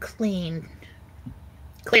has been cleared.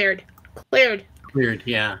 Cleared,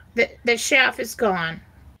 yeah. The shaft is gone.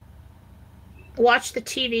 Watch the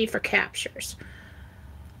TV for captures.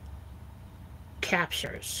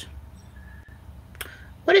 Captures.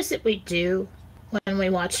 What is it we do when we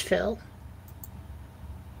watch Phil?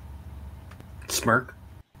 Smirk.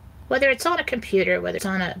 Whether it's on a computer, whether it's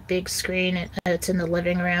on a big screen, it's in the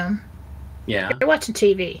living room. Yeah. You're watching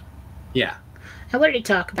TV. Yeah. And what did he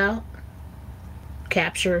talk about?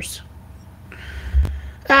 Captures.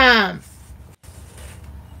 I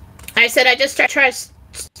said I just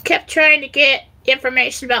kept trying to get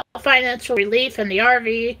information about financial relief in the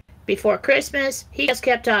RV before Christmas. He just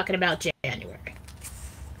kept talking about January.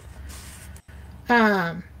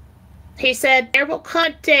 He said there will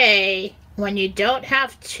come a day when you don't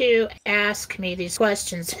have to ask me these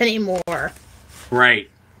questions anymore. Right.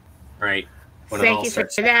 Thank you for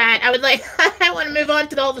that. I want to move on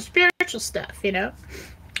to all the spiritual stuff,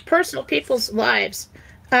 personal people's lives.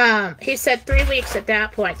 He said 3 weeks at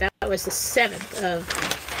that point. That was the 7th of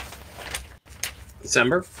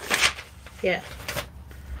December. Yeah.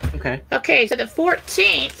 Okay, so the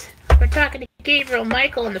 14th, we're talking to Gabriel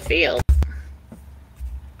Michael in the field.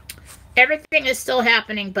 Everything is still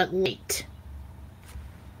happening, but late.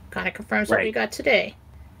 Kind of confirms what we got today.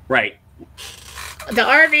 Right. The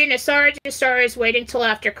RV Nasara Jasara is waiting till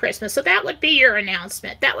after Christmas. So that would be your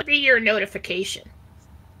announcement. That would be your notification.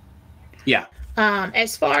 Yeah.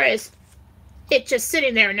 As far as it just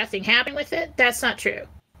sitting there and nothing happening with it, that's not true.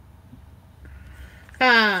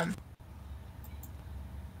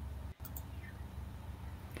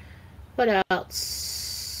 What else?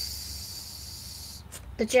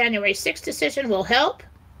 The January 6th decision will help.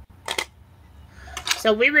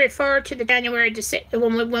 So we refer to the January decision.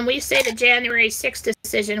 When we say the January 6th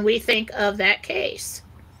decision, we think of that case.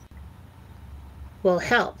 Will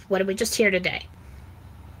help. What did we just hear today?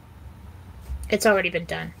 It's already been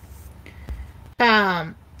done.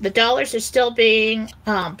 The dollars are still being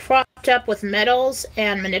propped up with metals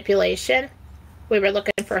and manipulation. We were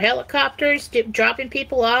looking for helicopters, dropping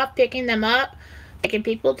people off, picking them up, taking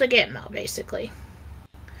people to Gitmo, basically.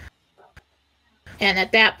 And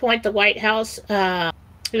at that point, the White House,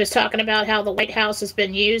 he was talking about how the White House has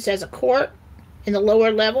been used as a court in the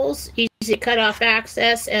lower levels, easy to cut off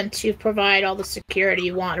access and to provide all the security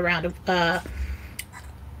you want around a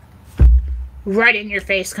right in your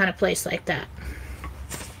face kind of place like that.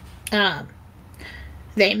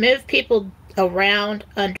 They move people around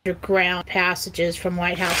underground passages from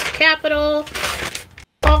White House to Capitol.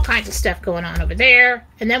 All kinds of stuff going on over there.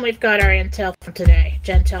 And then we've got our gentel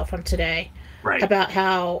from today. Right. About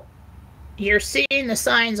how you're seeing the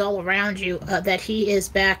signs all around you that he is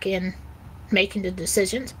back in making the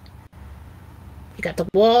decisions. You got the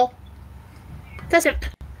wall. That's it.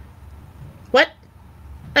 What?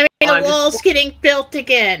 I mean, the wall's getting built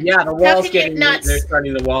again. Yeah, the wall's getting nuts. They're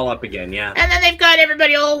starting the wall up again, yeah. And then they've got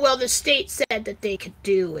everybody, the state said that they could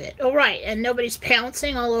do it. Oh, right. And nobody's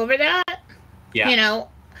pouncing all over that. Yeah.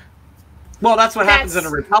 Well, that's what happens in a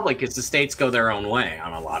republic is the states go their own way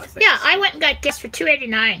on a lot of things. Yeah, I went and got gas for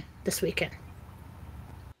 $2.89 this weekend.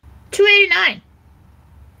 $2.89.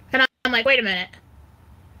 And I'm like, wait a minute.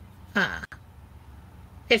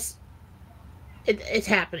 It's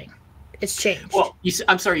happening. It's changed. Well,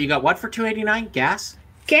 I'm sorry, you got what for $2.89? Gas?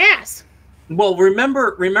 Gas. Well,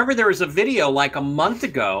 remember there was a video like a month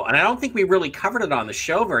ago, and I don't think we really covered it on the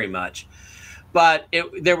show very much. But it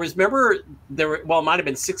might have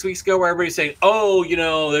been 6 weeks ago where everybody's saying,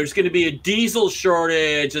 there's going to be a diesel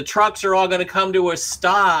shortage. The trucks are all going to come to a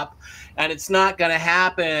stop and it's not going to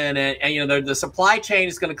happen. And the supply chain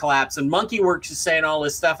is going to collapse. And Monkey Works is saying all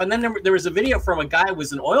this stuff. And then there was a video from a guy who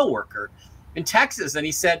was an oil worker in Texas. And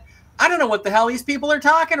he said, I don't know what the hell these people are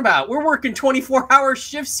talking about. We're working 24-hour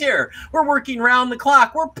shifts here. We're working round the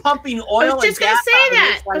clock. We're pumping oil and gas.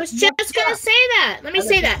 I was just going to say that. Let me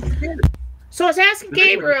say that. So I was asking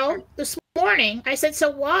Gabriel this morning. I said,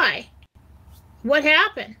 so why? What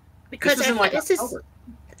happened? Because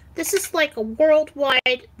this is like a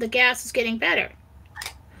worldwide, the gas is getting better.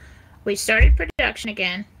 We started production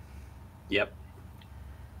again. Yep.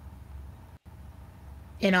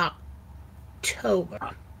 In October.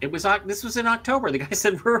 This was in October. The guy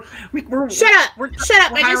said we're shut up.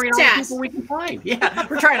 I hiring all the people we can find. Yeah,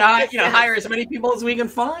 we're trying to hire as many people as we can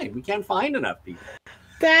find. We can't find enough people.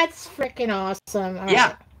 That's freaking awesome. All yeah.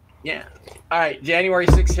 Right. Yeah. All right. January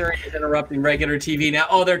 6th hearing is interrupting regular TV now.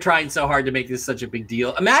 Oh, they're trying so hard to make this such a big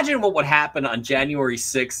deal. Imagine what would happen on January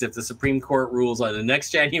 6th if the Supreme Court rules on the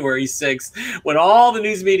next January 6th when all the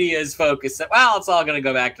news media is focused. Well, it's all going to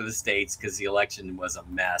go back to the states because the election was a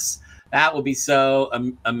mess. That would be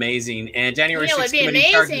so amazing. And January 6th what'd be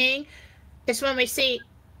amazing is when we see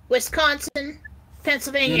Wisconsin,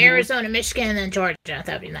 Pennsylvania, Arizona, Michigan, and then Georgia.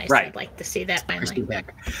 That'd be nice. Right. I'd like to see that finally.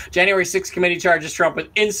 January 6th committee charges Trump with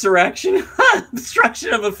insurrection,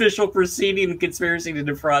 obstruction of official proceeding, and conspiracy to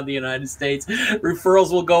defraud the United States.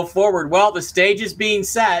 Referrals will go forward. Well, the stage is being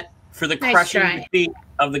set for the crushing defeat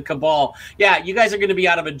of the cabal. Yeah, you guys are going to be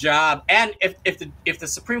out of a job. And if the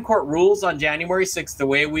Supreme Court rules on January 6th the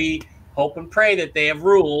way we hope and pray that they have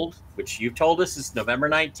ruled, which you've told us is November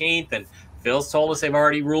 19th, and Phil's told us they've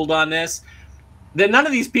already ruled on this, then none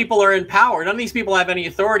of these people are in power. None of these people have any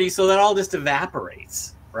authority, so that all just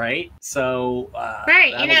evaporates, right? So,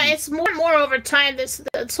 right, it's more and more over time. This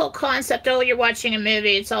whole concept. Oh, you're watching a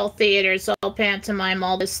movie. It's all theater. It's all pantomime.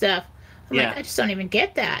 All this stuff. I'm like, I just don't even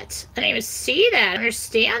get that. I don't even see that. I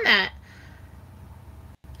understand that.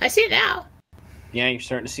 I see it now. Yeah, you're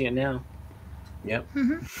starting to see it now. Yep.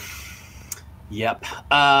 Yep.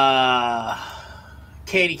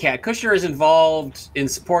 Katie Cat. Kushner is involved in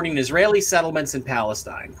supporting Israeli settlements in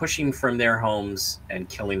Palestine, pushing from their homes and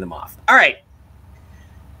killing them off. All right.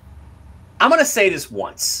 I'm going to say this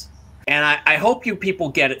once, and I hope you people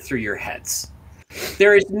get it through your heads.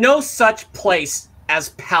 There is no such place as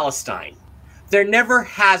Palestine. There never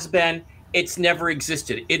has been. It's never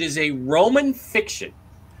existed. It is a Roman fiction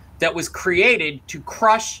that was created to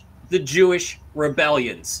crush the Jewish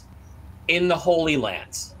rebellions in the Holy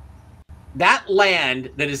Lands. That land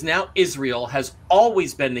that is now Israel has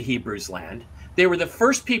always been the Hebrews' land. They were the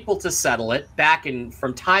first people to settle it back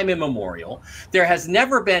from time immemorial. There has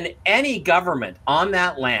never been any government on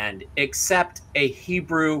that land except a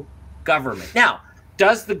Hebrew government. Now,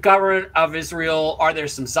 does the government of Israel, are there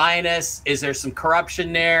some Zionists? Is there some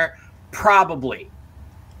corruption there? Probably.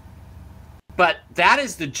 But that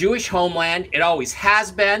is the Jewish homeland. It always has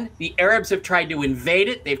been. The Arabs have tried to invade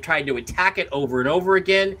it. They've tried to attack it over and over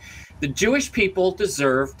again. The Jewish people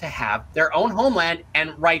deserve to have their own homeland,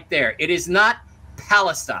 and right there. It is not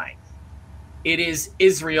Palestine. It is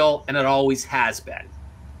Israel, and it always has been.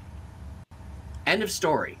 End of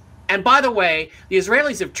story. And by the way, the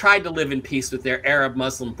Israelis have tried to live in peace with their Arab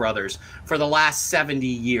Muslim brothers for the last 70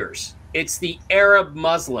 years. It's the Arab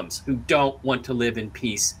Muslims who don't want to live in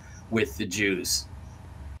peace with the Jews.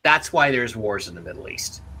 That's why there's wars in the Middle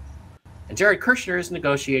East. And Jared Kushner has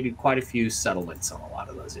negotiated quite a few settlements on a lot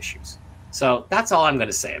of those issues. So that's all I'm going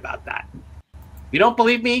to say about that. If you don't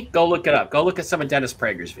believe me, go look it up. Go look at some of Dennis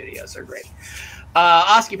Prager's videos. They're great.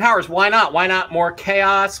 Oski Powers, why not? Why not more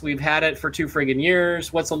chaos? We've had it for 2 friggin'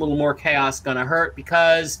 years. What's a little more chaos going to hurt?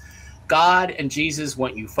 Because God and Jesus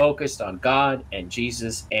want you focused on God and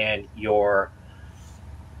Jesus and your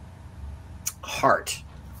heart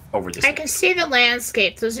over this. I can see the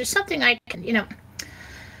landscape. There's something I can,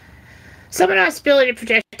 someone has the ability to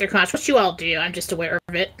protect their conscience, which you all do. I'm just aware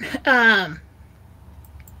of it.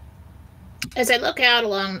 As I look out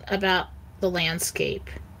along about the landscape,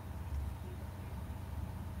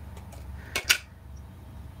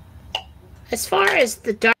 as far as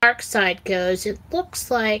the dark side goes, it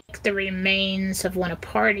looks like the remains of when a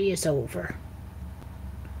party is over.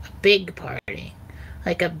 A big party.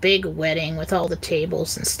 Like a big wedding with all the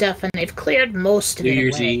tables and stuff, and they've cleared most of it away. New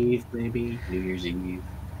Year's Eve, maybe. New Year's Eve.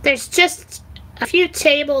 There's just a few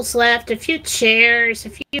tables left, a few chairs, a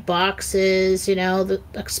few boxes, the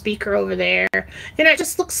speaker over there. It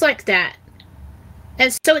just looks like that.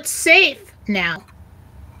 And so it's safe now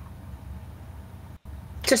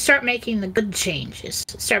to start making the good changes,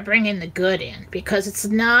 start bringing the good in, because it's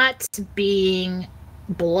not being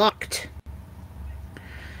blocked.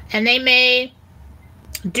 And they may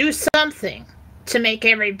do something to make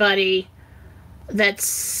everybody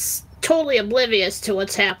that's totally oblivious to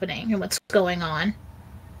what's happening and what's going on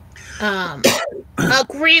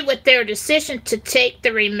agree with their decision to take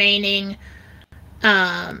the remaining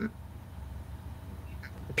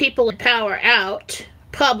people in power out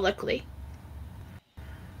publicly.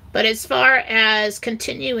 But as far as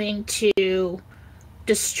continuing to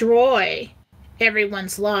destroy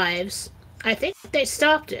everyone's lives, I think they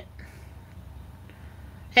stopped it.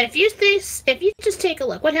 And if you just take a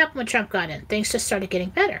look, what happened when Trump got in? Things just started getting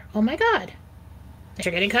better. Oh my God.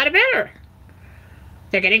 They're getting kind of better.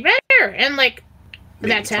 They're getting better. And maybe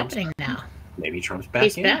that's Trump's happening now. Maybe Trump's back.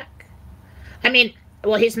 He's back. I mean,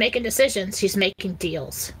 he's making decisions. He's making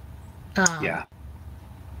deals. Yeah.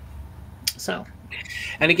 So.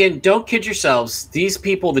 And again, don't kid yourselves. These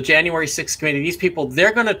people, the January 6th committee, these people,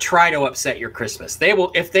 they're going to try to upset your Christmas. They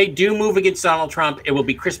will, if they do move against Donald Trump, it will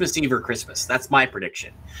be Christmas Eve or Christmas. That's my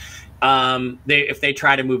prediction. If they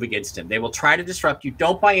try to move against him, they will try to disrupt you.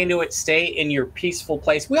 Don't buy into it. Stay in your peaceful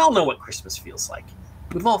place. We all know what Christmas feels like.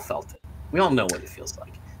 We've all felt it. We all know what it feels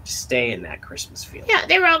like. Just stay in that Christmas feeling. Yeah,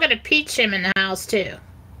 they were all going to peach him in the house, too.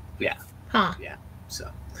 Yeah. Huh. Yeah. So,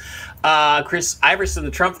 Chris Iverson,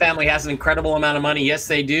 the Trump family has an incredible amount of money. Yes,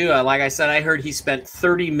 they do. Like I said, I heard he spent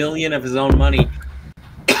 $30 million of his own money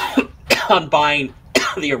on buying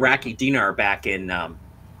the Iraqi dinar back in the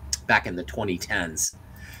 2010s.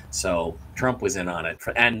 So Trump was in on it,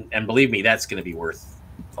 and believe me, that's going to be worth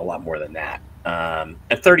a lot more than that.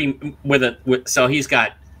 At 30 so he's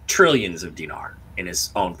got trillions of dinar in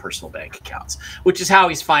his own personal bank accounts, which is how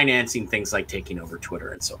he's financing things like taking over Twitter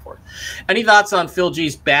and so forth. Any thoughts on Phil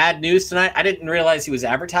G's bad news tonight? I didn't realize he was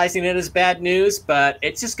advertising it as bad news, but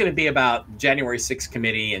it's just going to be about January 6th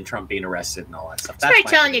committee and Trump being arrested and all that stuff. That's right,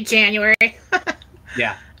 telling you January.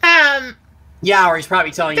 Yeah. Yeah, or he's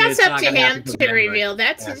probably telling you that's it's up not to gonna him to reveal.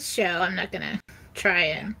 That's his show. I'm not going to try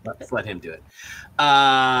and let's let him do it.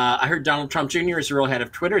 I heard Donald Trump Jr. is the real head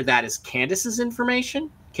of Twitter. That is Candace's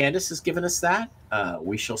information. Candace has given us that.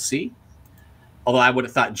 We shall see. Although I would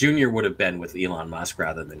have thought Jr. would have been with Elon Musk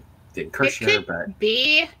rather than Kushner.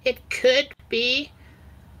 It could be,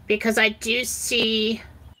 because I do see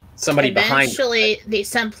somebody eventually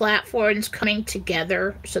some platforms coming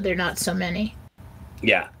together, so they're not so many.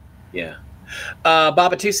 Yeah.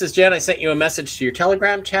 Babatu says, Jen, I sent you a message to your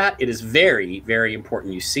Telegram chat. It is very, very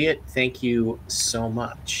important you see it. Thank you so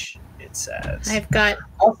much. It says. I've got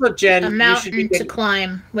also, Jen, a mountain to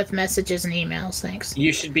climb with messages and emails. Thanks.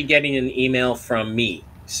 You should be getting an email from me,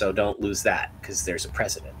 so don't lose that, because there's a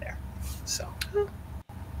president there. So,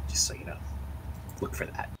 just so you know, look for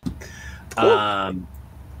that. Cool.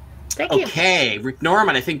 Thank you. Okay, Rick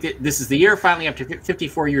Norman, I think that this is the year, finally, after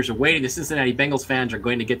 54 years of waiting, the Cincinnati Bengals fans are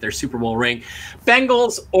going to get their Super Bowl ring.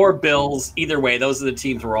 Bengals or Bills, either way, those are the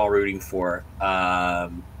teams we're all rooting for.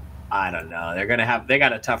 I don't know. They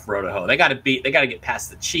got a tough road to hoe. They got to get past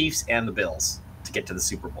the Chiefs and the Bills to get to the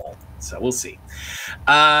Super Bowl. So we'll see.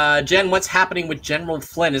 Jen, what's happening with General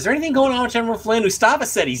Flynn? Is there anything going on with General Flynn? Gustavo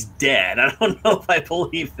said he's dead. I don't know if I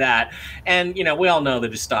believe that. And, we all know that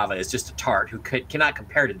Gustavo is just a tart who cannot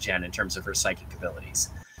compare to Jen in terms of her psychic abilities,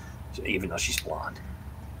 even though she's blonde.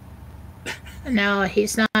 No,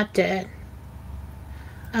 he's not dead.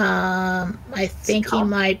 I think he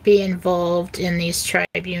might be involved in these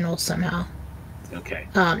tribunals somehow. Okay.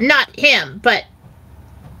 Not him, but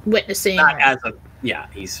witnessing. Yeah,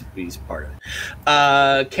 he's part of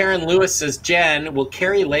it. Karen Lewis says, Jen, will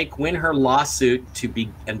Carrie Lake win her lawsuit to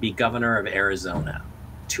be governor of Arizona?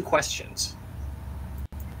 2 questions.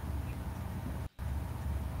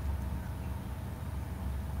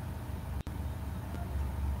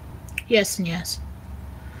 Yes and yes.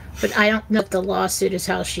 But I don't know if the lawsuit is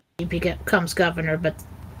how she becomes governor, but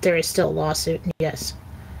there is still a lawsuit, yes.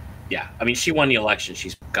 Yeah, I mean, she won the election.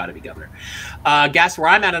 She's got to be governor. Gas where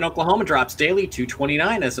I'm at in Oklahoma drops daily to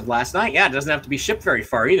 $2.29 as of last night. Yeah, it doesn't have to be shipped very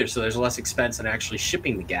far either, so there's less expense in actually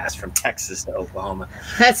shipping the gas from Texas to Oklahoma.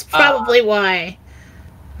 That's probably why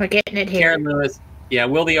we're getting it here. Karen Lewis, yeah,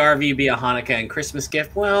 will the RV be a Hanukkah and Christmas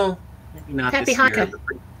gift? Well, maybe not Happy this year, Hanukkah. but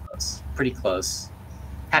pretty close. Pretty close.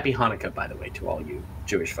 Happy Hanukkah, by the way, to all you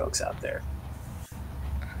Jewish folks out there.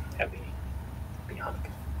 Happy Hanukkah.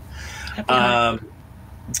 Happy Hanukkah.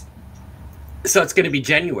 So it's going to be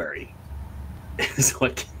January. Is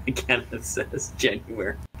what Kenneth says.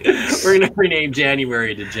 January. We're going to rename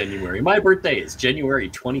January to January. My birthday is January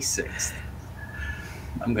 26th.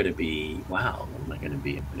 I'm going to be, wow, what am I going to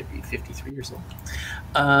be? I'm going to be 53 years old.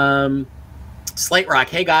 Slate Rock,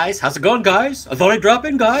 hey guys, how's it going, guys? I thought I'd drop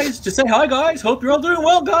in, guys. Just say hi, guys. Hope you're all doing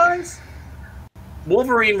well, guys.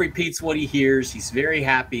 Wolverine repeats what he hears. He's very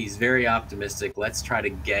happy. He's very optimistic. Let's try,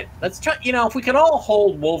 if we could all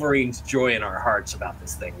hold Wolverine's joy in our hearts about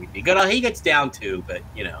this thing, we'd be good. He gets down too, but,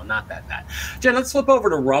 not that bad. Jen, let's flip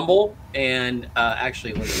over to Rumble. And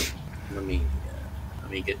actually, let me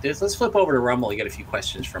get this. Let's flip over to Rumble and get a few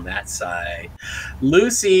questions from that side.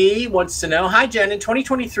 Lucy wants to know, hi, Jen, in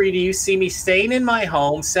 2023, do you see me staying in my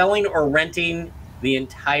home, selling or renting the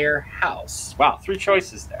entire house? Wow, 3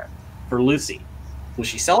 choices there for Lucy. Will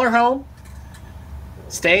she sell her home,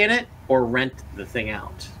 stay in it, or rent the thing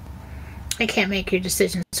out? I can't make your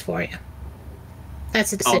decisions for you.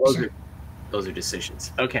 That's a decision. Those are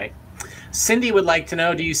decisions. Okay. Cindy would like to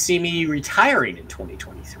know, do you see me retiring in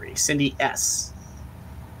 2023? Cindy S.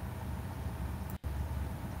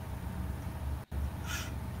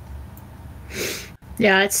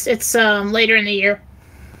 Yeah, it's later in the year.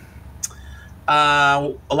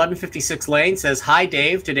 1156 Lane says, hi,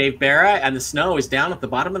 Dave, to Dave Barra, and the snow is down at the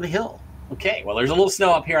bottom of the hill. Okay, well, there's a little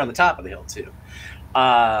snow up here on the top of the hill, too.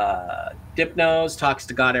 Dipnose talks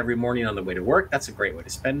to God every morning on the way to work. That's a great way to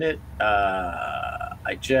spend it.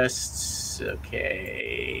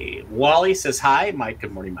 Okay. Wally says hi. Mike,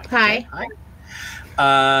 good morning, Mike. Hi.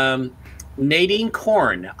 Hi. Nadine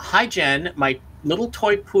Korn. Hi, Jen. My little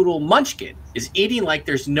toy poodle Munchkin is eating like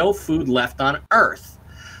there's no food left on Earth.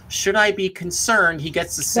 Should I be concerned he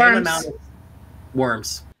gets the same amount of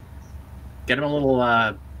worms? Get him a little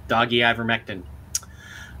doggy ivermectin.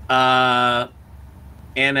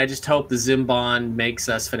 And I just hope the Zim bond makes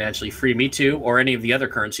us financially free. Me too, or any of the other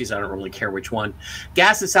currencies. I don't really care which one.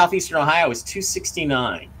 Gas in southeastern Ohio is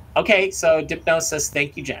 $2.69. Okay, so Dipno says,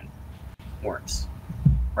 thank you, Jen. Worms.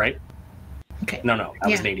 Right? Okay. No, that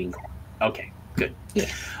was Nadine. Okay, good.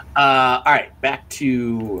 Yeah. All right, back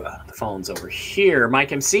to the phones over here.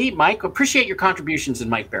 Mike MC. Mike, appreciate your contributions in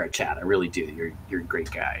Mike Barrett chat. I really do. You're a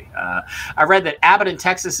great guy. I read that Abbott in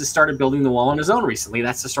Texas has started building the wall on his own recently.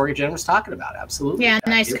 That's the story Jen was talking about. Absolutely. Yeah,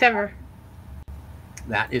 nice cover.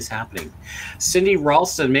 That is happening. Cindy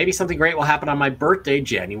Ralston, maybe something great will happen on my birthday,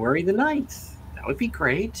 January the 9th. That would be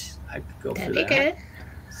great. I could go for that. That'd be good.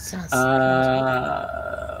 Sounds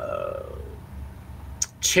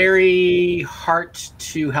Cherry Heart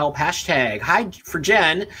to Help hashtag. Hi for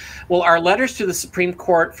Jen. Will our letters to the Supreme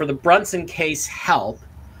Court for the Brunson case help?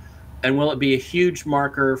 And will it be a huge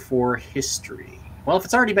marker for history? Well, if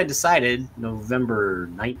it's already been decided November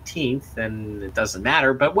 19th, then it doesn't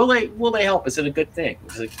matter. But will they help? Is it a good thing?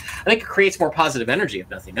 I think it creates more positive energy, if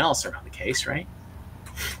nothing else, around the case, right?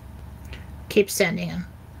 Keep sending them.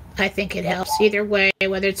 I think it helps either way.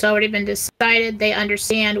 Whether it's already been decided, they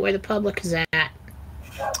understand where the public is at.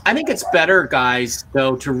 I think it's better, guys,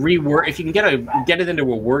 though, to reword. If you can get it into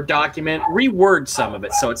a Word document, reword some of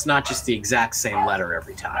it so it's not just the exact same letter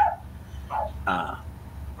every time.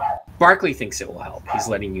 Barkley thinks it will help. He's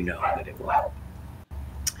letting you know that it will help.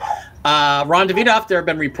 Ron Davidoff, there have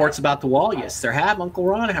been reports about the wall. Yes, there have. Uncle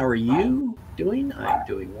Ron, how are you doing? I'm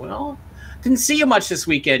doing well. Didn't see you much this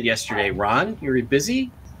weekend yesterday, Ron. You were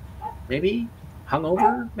busy? Maybe?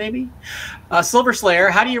 Hungover, maybe? Silver Slayer,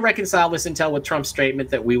 how do you reconcile this intel with Trump's statement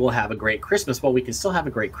that we will have a great Christmas? Well, we can still have a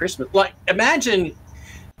great Christmas. Like, imagine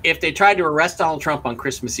if they tried to arrest Donald Trump on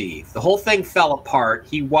Christmas Eve. The whole thing fell apart.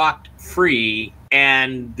 He walked free,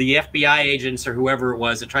 and the FBI agents or whoever it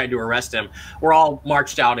was that tried to arrest him were all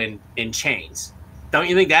marched out in chains. Don't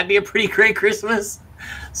you think that'd be a pretty great Christmas?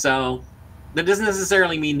 So that doesn't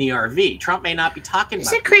necessarily mean the RV. Trump may not be talking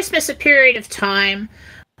about Isn't Christmas a period of time?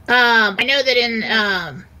 I know that in,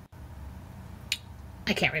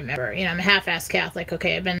 I can't remember, I'm a half-assed Catholic.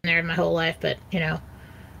 Okay, I've been there my whole life, but,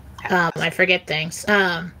 I forget things.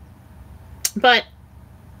 But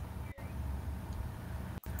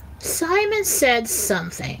Simon said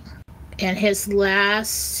something in his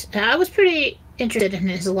last, I was pretty interested in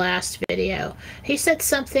his last video. He said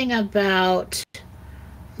something about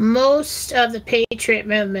most of the Patriot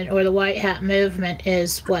movement or the White Hat movement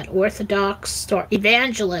is what, Orthodox or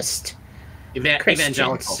evangelist Christians.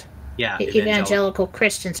 Evangelical. Yeah. Evangelical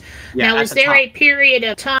Christians. Yeah, now, is there a period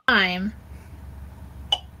of time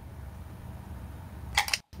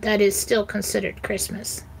that is still considered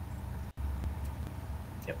Christmas?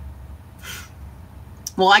 Yep.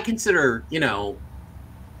 Well, I consider, well,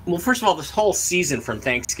 first of all, this whole season from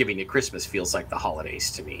Thanksgiving to Christmas feels like the holidays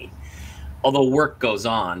to me. Although work goes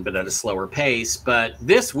on, but at a slower pace. But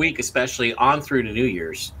this week, especially on through to New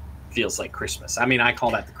Year's, feels like Christmas. I mean, I call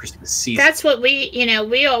that the Christmas season. That's what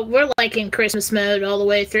we're like in Christmas mode all the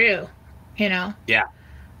way through, Yeah.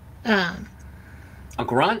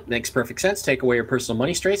 Uncle Ron, makes perfect sense. Take away your personal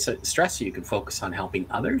money stress so you can focus on helping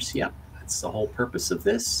others. Yep, that's the whole purpose of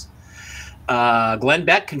this. Glenn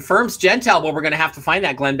Beck confirms Gentel. Well, we're going to have to find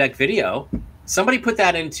that Glenn Beck video. Somebody put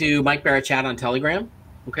that into Mike Barrett chat on Telegram.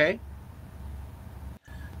 Okay.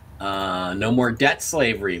 No more debt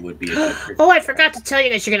slavery would be a good Oh, I forgot to tell you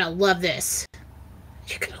guys, you're going to love this.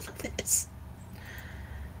 You're going to love this.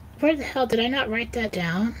 Where the hell did I not write that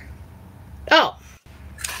down? Oh.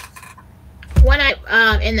 When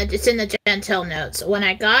it's in the Gentel notes. When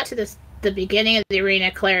I got to the beginning of the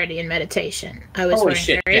Arena Clarity and meditation, I was holy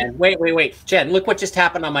shit, Jen. Wait. Jen, look what just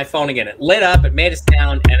happened on my phone again. It lit up, it made a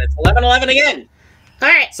sound, and it's 11:11 again. All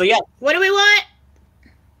right. So, yeah. What do we want?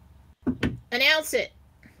 Announce it.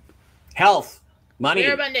 Health, money,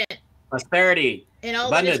 we're abundant, prosperity, and all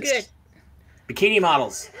abundance, that is good. Bikini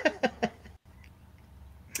models.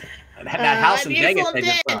 that house in Vegas I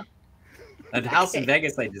just saw. That house in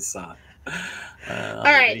Vegas I just saw. All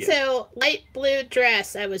right, so light blue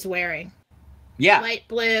dress I was wearing. Yeah. Light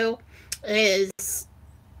blue is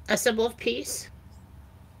a symbol of peace,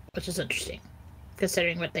 which is interesting,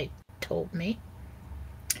 considering what they told me.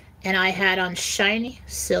 And I had on shiny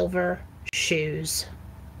silver shoes.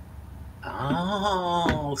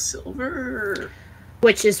 Oh, silver.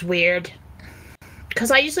 Which is weird. because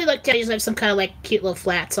I usually look down, I usually have some kind of like cute little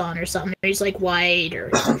flats on or something. They're usually like white or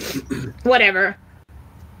whatever.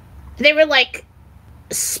 They were like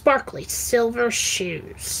sparkly silver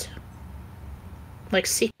shoes, like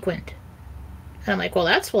sequined. And I'm like, well,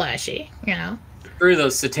 that's flashy, you know. Through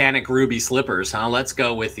those satanic ruby slippers, huh? Let's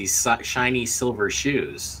go with these shiny silver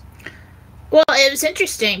shoes. Well, it was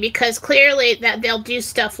interesting because clearly that they'll do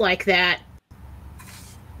stuff like that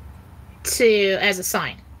as a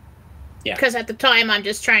sign. Yeah. Because at the time I'm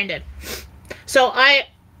just trying to. So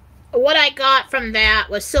what I got from that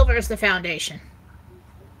was silver is the foundation.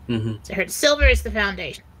 Mm-hmm. So I heard silver is the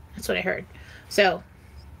foundation. That's what I heard. So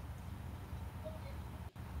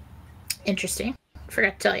interesting.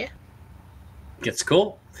 Forgot to tell you. It's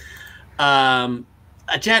cool. Jen,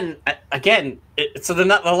 again, so the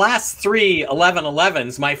last 3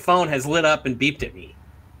 11/11s, my phone has lit up and beeped at me.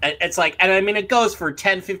 It's like, and I mean, it goes for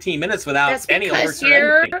 10, 15 minutes without any alerts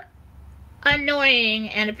or anything. Annoying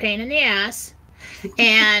and a pain in the ass,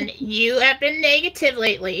 and you have been negative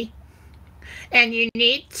lately, and you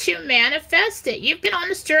need to manifest it. You've been on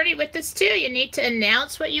this journey with this too. You need to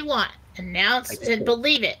announce what you want, announce and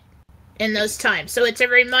believe it in those times. So it's a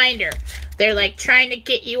reminder. They're like trying to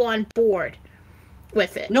get you on board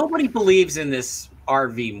with it. Nobody believes in this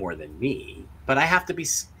RV more than me, but I have to be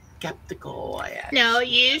skeptical. No,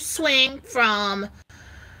 you swing from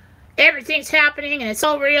everything's happening and it's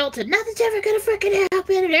all real to nothing's ever gonna freaking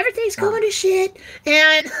happen and everything's going to shit.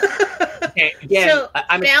 And again, so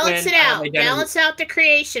I'm balance it out. Balance out the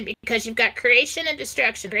creation, because you've got creation and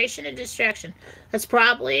destruction. Creation and destruction. That's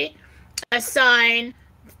probably a sign.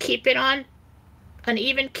 Keep it on an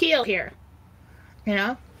even keel here. You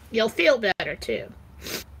know, you'll feel better too.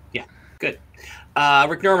 Yeah, good.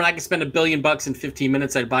 Rick Norman, I could spend $1 billion in 15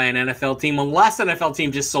 minutes. I'd buy an NFL team. Well, the last NFL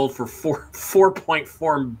team just sold for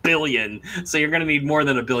 $4.4 billion. So you're going to need more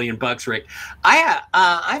than $1 billion, Rick.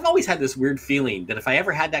 I've always had this weird feeling that if I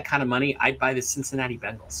ever had that kind of money, I'd buy the Cincinnati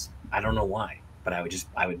Bengals. I don't know why, but I would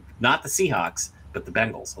not the Seahawks, but the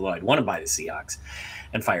Bengals. Although I'd want to buy the Seahawks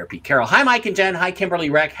and fire Pete Carroll. Hi, Mike and Jen. Hi, Kimberly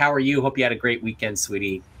Reck. How are you? Hope you had a great weekend,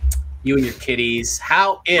 sweetie. You and your kitties.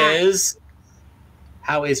 How is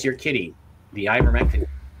your kitty? The ivermectin.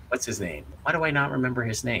 What's his name? Why do I not remember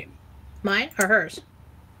his name? Mine or hers?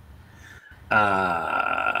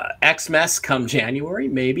 Xmas come January,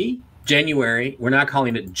 maybe. January. We're not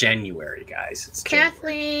calling it January, guys. It's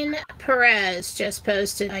Kathleen Perez just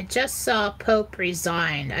posted, I just saw Pope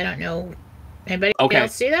resigned. I don't know. Anybody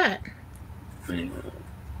else see that?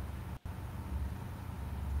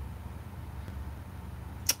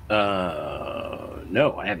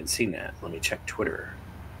 No, I haven't seen that. Let me check Twitter.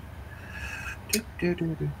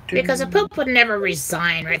 Because a pope would never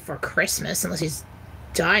resign right before Christmas unless he's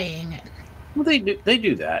dying. Well, they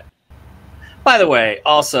do that. By the way,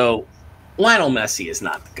 also, Lionel Messi is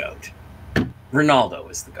not the GOAT. Ronaldo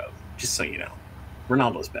is the GOAT, just so you know.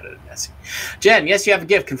 Ronaldo's better than Messi. Jen, yes, you have a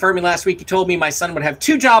gift. Confirming last week you told me my son would have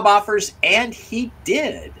 2 job offers, and he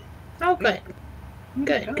did. Oh, good.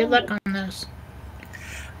 Good. Good luck on those.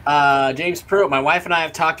 James Pruitt, my wife and I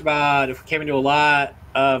have talked about if we came into a lot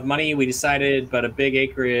of money, we decided buy a big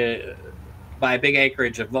acreage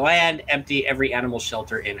of land, empty every animal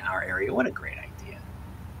shelter in our area. What a great idea.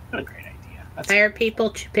 What a great idea. Hire people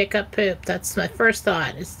to pick up poop. That's my first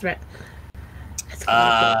thought.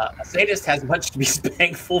 A sadist has much to be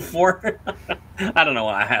thankful for. I don't know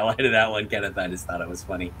why I highlighted that one, Kenneth. I just thought it was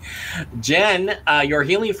funny. Jen, your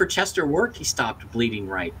healing for Chester work. He stopped bleeding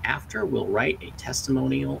right after. We'll write a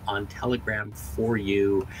testimonial on Telegram for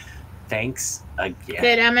you. Thanks again.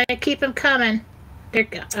 Good. I'm going to keep them coming. I'm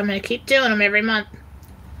going to keep doing them every month.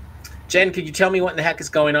 Jen, could you tell me what in the heck is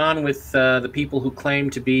going on with the people who claim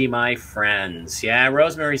to be my friends? Yeah,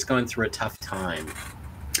 Rosemary's going through a tough time.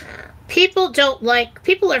 People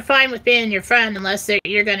are fine with being your friend unless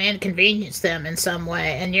you're going to inconvenience them in some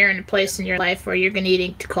way. And you're in a place in your life where you're going to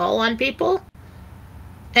need to call on people.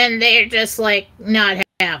 And they're just like not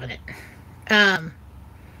having it.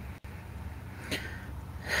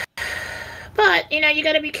 But, you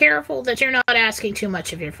got to be careful that you're not asking too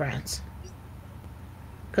much of your friends.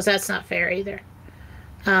 Because that's not fair either.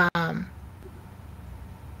 The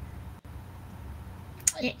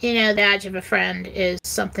badge of a friend is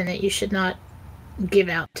something that you should not give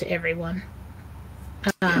out to everyone.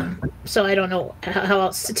 So I don't know how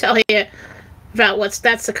else to tell you about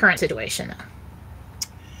that's the current situation.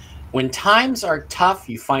 When times are tough,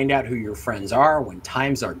 you find out who your friends are. When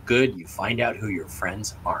times are good, you find out who your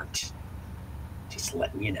friends aren't. Just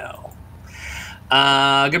letting you know.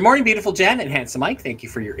 Good morning, beautiful Jen and handsome Mike. Thank you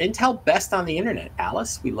for your intel. Best on the internet.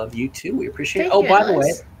 Alice, we love you too. We appreciate it. Thank you, By the way,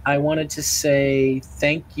 Alice. I wanted to say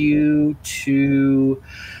thank you to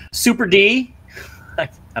Super D. I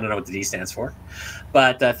don't know what the D stands for,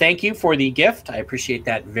 but thank you for the gift. I appreciate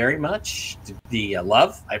that very much. The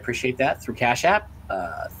love, I appreciate that through Cash App.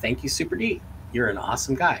 Thank you, Super D. You're an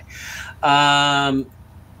awesome guy.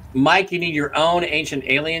 Mike, you need your own Ancient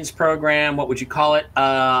Aliens program. What would you call it?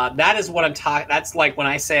 That is what I'm talking. That's like when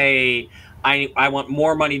I say I want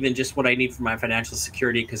more money than just what I need for my financial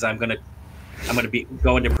security, because I'm gonna be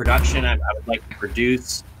go into production. I would like to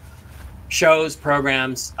produce shows,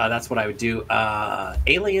 programs. That's what I would do.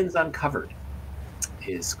 Aliens Uncovered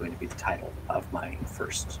is going to be the title of my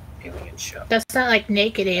first alien show. That's not like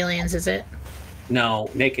Naked Aliens, is it? No,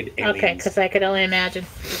 Naked Aliens. Okay, because I could only imagine.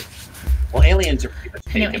 Well, aliens are pretty much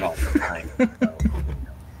naked Anyway. all the time.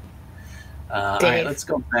 So, all right, let's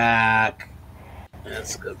go back.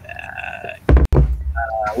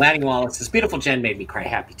 Lanning Wallace says, beautiful Jen made me cry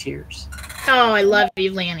happy tears. Oh, I love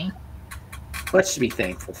you, Lanny. Much to be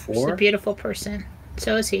thankful She's for. a beautiful person.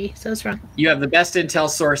 So is he. So is Ron. You have the best intel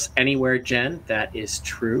source anywhere, Jen. That is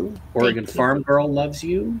true. Oregon you. Farm Girl loves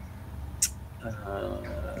you.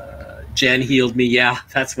 Jen healed me. Yeah,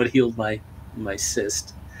 that's what healed my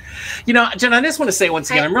cyst. You know, Jen, I just want to say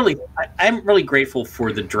once again, I'm really grateful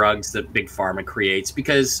for the drugs that Big Pharma creates,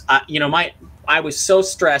 because I was so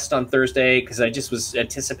stressed on Thursday because I just was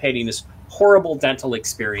anticipating this horrible dental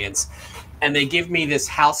experience, and they give me this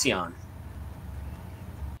Halcyon,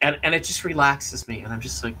 and it just relaxes me, and I'm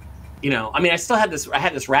just like, I still had this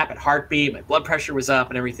rapid heartbeat, my blood pressure was up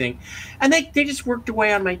and everything, and they just worked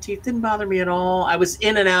away on my teeth. Didn't bother me at all. I was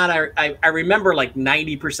in and out. I remember like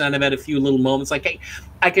 90% of it, a few little moments. Like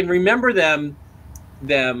I can remember them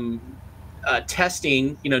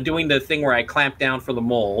testing, doing the thing where I clamped down for the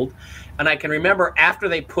mold, and I can remember after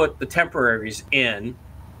they put the temporaries in,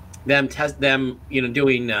 them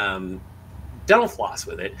doing dental floss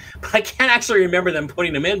with it, but I can't actually remember them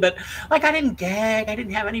putting them in. But like, I didn't gag, I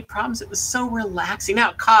didn't have any problems. It was so relaxing.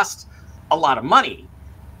 Now it cost a lot of money,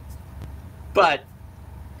 but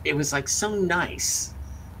it was like so nice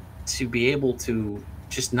to be able to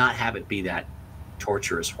just not have it be that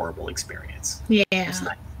torturous, horrible experience. Yeah. It's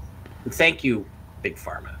nice. And thank you, Big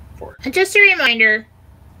Pharma, for it. And just a reminder,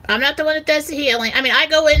 I'm not the one that does the healing. I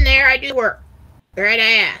go in there, I do work. Right,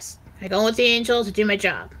 I ask. I go with the angels to do my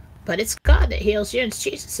job. But it's God that heals you, and it's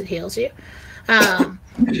Jesus that heals you.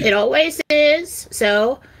 It always is.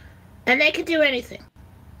 So, and they can do anything.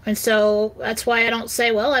 And so that's why I don't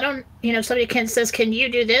say, well, I don't, if somebody says, can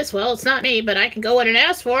you do this? Well, it's not me, but I can go in and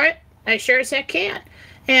ask for it. I sure as heck can.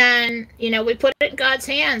 And, we put it in God's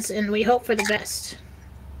hands, and we hope for the best.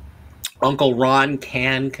 Uncle Ron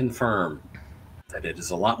can confirm that it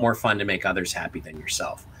is a lot more fun to make others happy than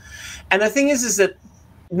yourself. And the thing is that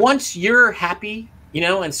once you're happy,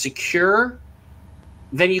 and secure,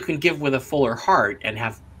 then you can give with a fuller heart and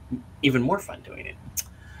have even more fun doing it.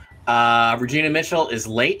 Regina Mitchell is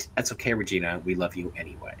late. That's okay, Regina. We love you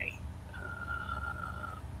anyway.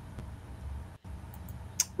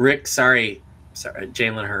 Rick, sorry.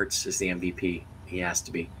 Jalen Hurts is the MVP. He has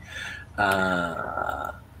to be.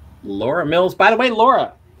 Laura Mills. By the way,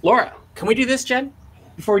 Laura, can we do this, Jen?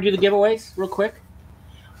 Before we do the giveaways, real quick.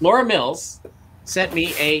 Laura Mills sent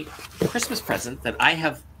me a Christmas present that I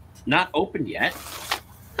have not opened yet.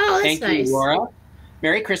 Oh, that's Thank nice. you, Laura.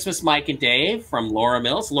 Merry Christmas, Mike and Dave, from Laura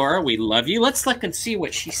Mills. Laura, we love you. Let's look and see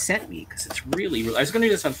what she sent me, because it's really, I was going to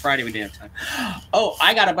do this on Friday. We didn't have time. Oh,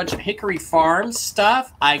 I got a bunch of Hickory Farms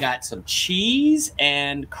stuff. I got some cheese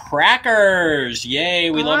and crackers. Yay,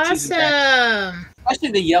 we love cheese and crackers. Awesome.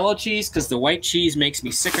 Especially the yellow cheese, because the white cheese makes me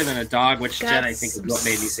sicker than a dog, which, Jen, I think is some what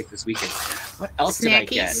made me sick this weekend. What else did I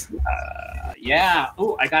get? snackies. Yeah.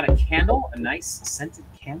 Oh, I got a candle, a nice scented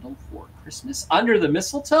candle for Christmas under the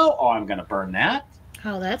mistletoe. Oh, I'm going to burn that.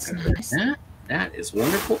 Oh, that's nice. That is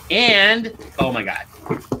wonderful. And, oh my God.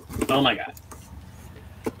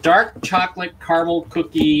 Dark chocolate caramel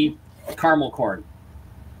cookie, caramel corn.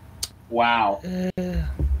 Wow.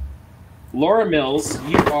 Laura Mills,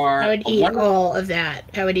 you are I would eat all of that.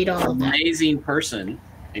 I would eat all of that. amazing person,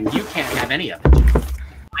 and you can't have any of it.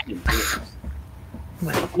 I can do it.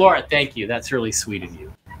 Wow. Laura, thank you. That's really sweet of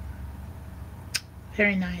you.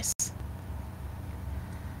 Very nice.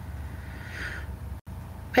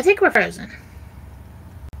 I think we're frozen.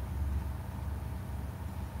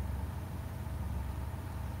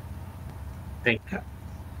 Thank you.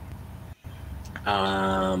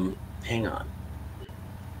 Hang on.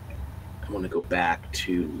 I want to go back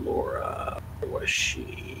to Laura. Where was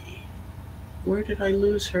she? Where did I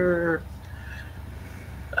lose her?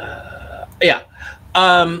 Yeah.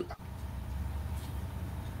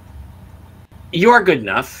 You Are Good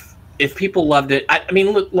Enough. If people loved it, I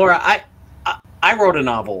mean, look, Laura, I wrote a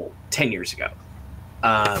novel 10 years ago,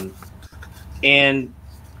 and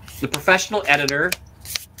the professional editor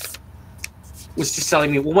was just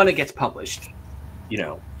telling me, well, when it gets published,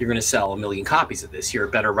 you're going to sell 1 million copies of this. You're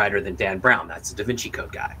a better writer than Dan Brown. That's the Da Vinci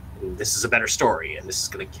Code guy. And this is a better story, and this is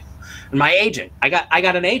going to kill. And my agent, I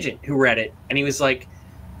got an agent who read it, and he was like,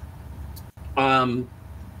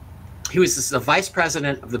 he was the vice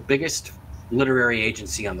president of the biggest literary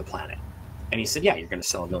agency on the planet, and he said, yeah, you're going to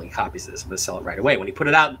sell 1 million copies of this. I'm going to sell it right away. When he put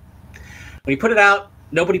it out,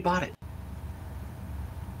 nobody bought it.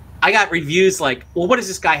 I got reviews like, well, what does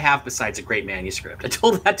this guy have besides a great manuscript? I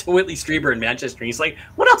told that to Whitley Strieber in Manchester, and he's like,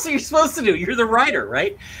 what else are you supposed to do? You're the writer,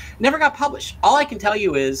 right? Never got published. All I can tell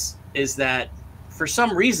you is that for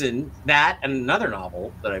some reason, that and another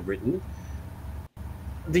novel that I've written,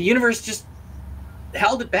 the universe just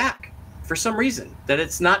held it back for some reason, that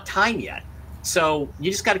it's not time yet. So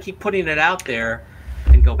you just got to keep putting it out there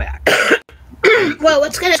and go back. Well,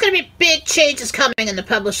 it's going to be big changes coming in the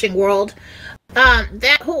publishing world.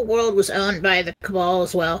 That whole world was owned by the cabal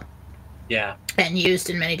as well. Yeah. And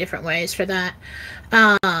used in many different ways for that.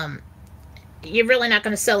 You're really not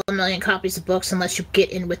going to sell 1 million copies of books unless you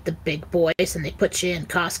get in with the big boys and they put you in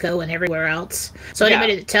Costco and everywhere else. So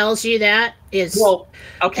anybody that tells you that is... Well,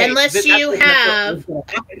 okay. Unless you have...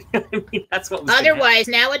 That's what was otherwise,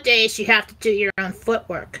 nowadays, you have to do your own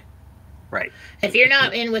footwork. Right. If you're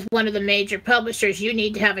not in with one of the major publishers, you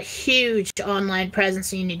need to have a huge online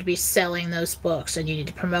presence, and you need to be selling those books, and you need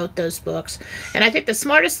to promote those books. And I think the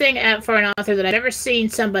smartest thing for an author that I've ever seen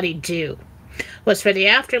somebody do was for The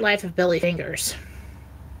Afterlife of Billy Fingers.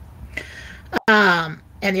 And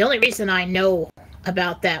the only reason I know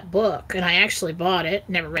about that book, and I actually bought it,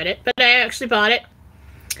 never read it, but I actually bought it,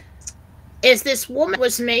 is this woman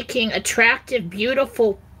was making attractive,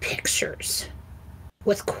 beautiful pictures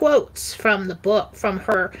with quotes from the book, from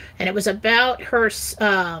her, and it was about her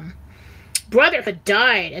brother had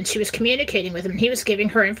died, and she was communicating with him, and he was giving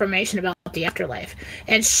her information about the afterlife.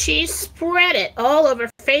 And she spread it all over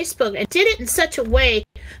Facebook and did it in such a way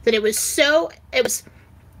that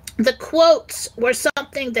the quotes were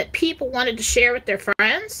something that people wanted to share with their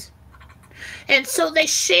friends. And so they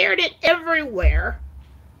shared it everywhere,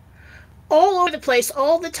 all over the place,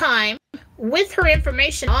 all the time, with her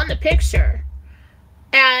information on the picture,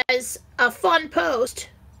 as a fun post,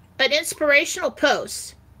 an inspirational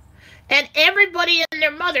post. And everybody and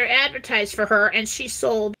their mother advertised for her, and she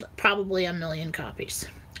sold probably 1 million copies.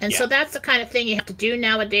 And so that's the kind of thing you have to do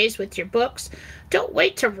nowadays with your books. Don't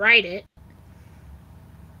wait to write it.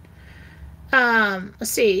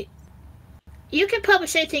 Let's see. You can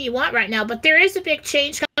publish anything you want right now, but there is a big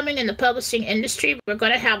change coming in the publishing industry. We're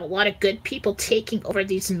going to have a lot of good people taking over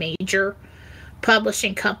these major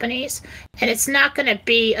publishing companies, and it's not going to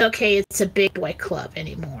be, okay, it's a big boy club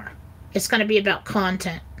anymore. It's going to be about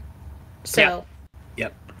content. So,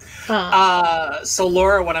 yep. So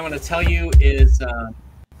Laura, what I'm going to tell you is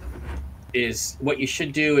what you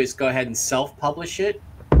should do is go ahead and self-publish it.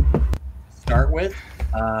 Start with.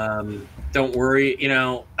 Don't worry,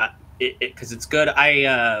 because it's good.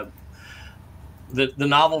 The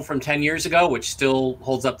novel from 10 years ago, which still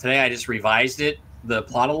holds up today, I just revised it, the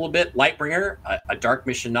plot a little bit. Lightbringer, a dark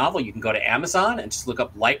mission novel. You can go to Amazon and just look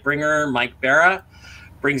up Lightbringer, Mike Barra.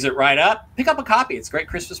 Brings it right up. Pick up a copy. It's a great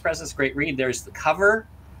Christmas present. It's a great read. There's the cover.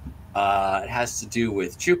 It has to do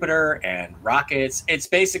with Jupiter and rockets. It's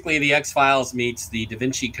basically the X-Files meets the Da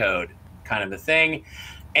Vinci Code kind of a thing.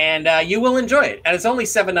 And you will enjoy it. And it's only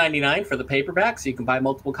 $7.99 for the paperback, so you can buy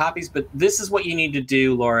multiple copies. But this is what you need to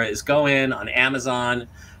do, Laura, is go in on Amazon,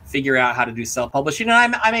 figure out how to do self-publishing.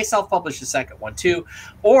 And I may self-publish the second one, too.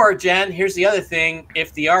 Or, Jen, here's the other thing.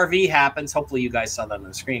 If the RV happens, hopefully you guys saw that on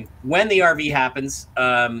the screen. When the RV happens,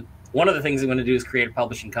 one of the things I'm going to do is create a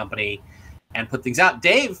publishing company and put things out.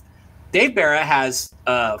 Dave Barra has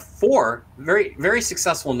 4 very, very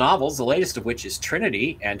successful novels, the latest of which is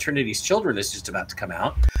Trinity, and Trinity's Children is just about to come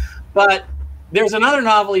out. But there's another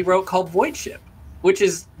novel he wrote called Void Ship, which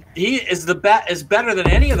is better than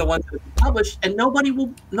any of the ones that have been published, and nobody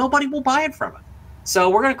will buy it from it. So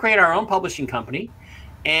we're going to create our own publishing company,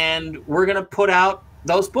 and we're going to put out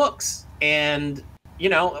those books. And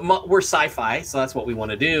we're sci-fi, so that's what we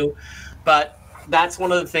want to do. But that's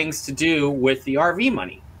one of the things to do with the RV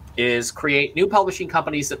money, is create new publishing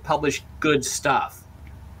companies that publish good stuff,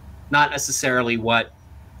 not necessarily what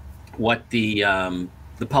the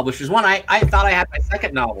publishers want. I thought I had my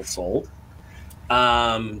second novel sold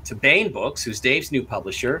to Baen Books, who's Dave's new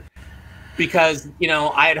publisher, because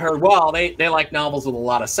I had heard, well, they like novels with a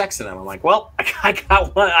lot of sex in them. I'm like, well,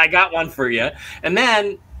 I got one for you. And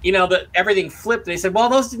then everything flipped. They said, well,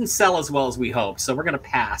 those didn't sell as well as we hoped, so we're gonna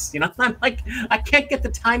pass. I'm like, I can't get the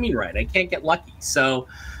timing right. I can't get lucky. So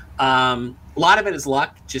a lot of it is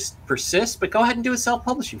luck. Just persist, but go ahead and do a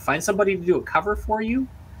self-publishing. Find somebody to do a cover for you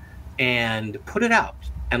and put it out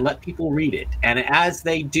and let people read it. And as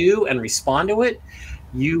they do and respond to it,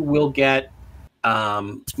 you will get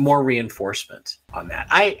more reinforcement on that.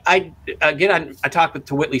 I talked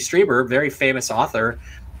to Whitley Strieber, very famous author,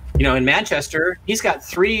 in Manchester. He's got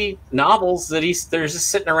 3 novels that they're just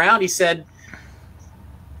sitting around. He said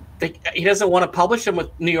he doesn't want to publish them with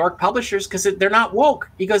New York publishers because they're not woke.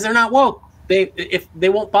 He goes, they're not woke. If they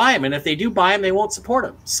won't buy them, and if they do buy them, they won't support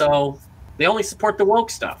them. So they only support the woke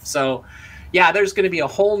stuff. So yeah, there's going to be a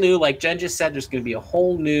whole new, like Jen just said, there's going to be a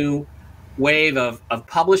whole new wave of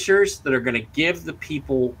publishers that are going to give the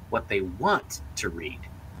people what they want to read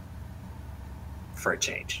for a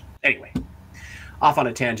change. Anyway, off on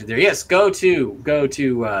a tangent there. Yes, go to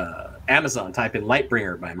Amazon, type in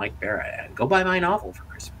Lightbringer by Mike Barrett, and go buy my novel for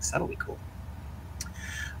Christmas. That'll be cool.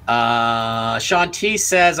 Sean T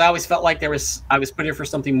says, I always felt like I was put here for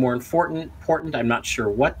something more important. I'm not sure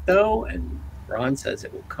what though. And Ron says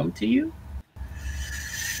it will come to you.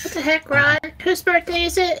 What the heck, Ron? Whose birthday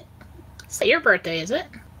is it? It's your birthday, is it?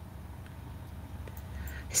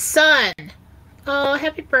 Son. Oh,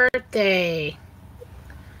 happy birthday.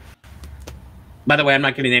 By the way, I'm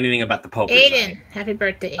not getting anything about the poker. Aiden. Happy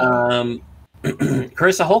birthday, Aiden.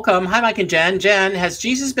 Carissa Holcomb. Hi, Mike and Jen. Jen, has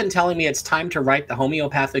Jesus been telling me it's time to write the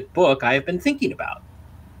homeopathic book I have been thinking about?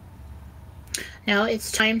 Now it's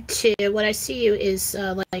time to, what I see you is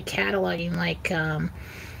like cataloging,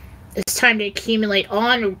 it's time to accumulate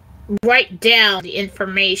write down the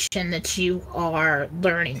information that you are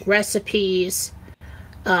learning, recipes,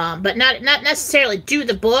 but not necessarily do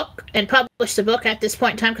the book and publish the book at this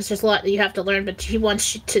point in time, because there's a lot that you have to learn, but he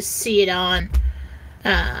wants you to see it on,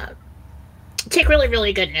 take really,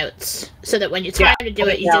 really good notes so that when you try to do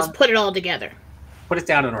it, you just put it all together. Put it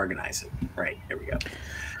down and organize it. Right, here we go.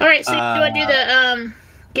 All right, so you want to do the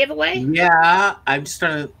giveaway? Yeah, I'm just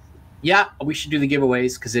trying to... Yeah, we should do the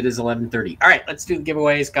giveaways because it is 11:30. All right, let's do the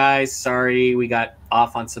giveaways, guys. Sorry, we got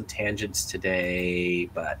off on some tangents today,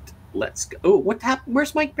 but let's go. Oh, what happened?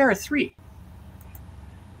 Where's Mike Barra 3?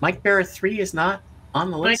 Mike Barra 3 is not on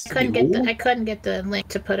the list. I couldn't get the link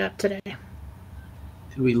to put up today.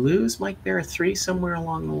 Did we lose Mike Barra 3 somewhere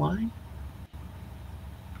along the line?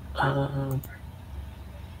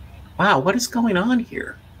 Wow, what is going on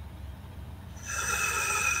here?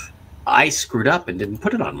 I screwed up and didn't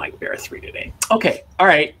put it on Mike Bear 3 today. Okay, all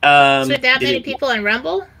right. So that many people on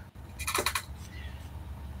Rumble?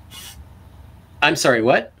 I'm sorry,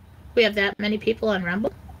 what? We have that many people on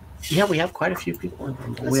Rumble? Yeah, we have quite a few people on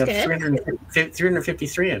Rumble. That's we have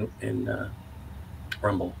 353 in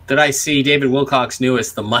Rumble. Did I see David Wilcock's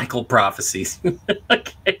newest, The Michael Prophecies?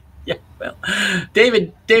 Okay, yeah, well.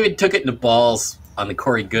 David took it in the balls on the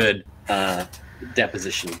Corey Good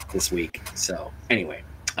deposition this week. So, anyway.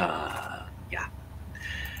 Yeah.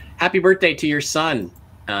 Happy birthday to your son,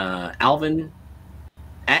 Alvin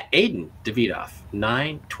Aiden Davidoff,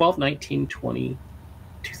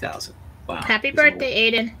 12/19/2000. Wow. Happy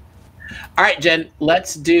birthday, Aiden. All right, Jen,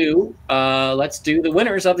 let's do the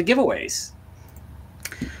winners of the giveaways.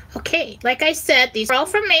 Okay, like I said, these are all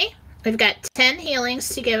from me. We've got 10 healings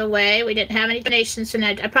to give away. We didn't have any donations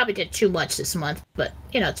tonight. I probably did too much this month, but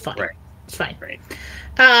it's fine. Right. It's fine. Right.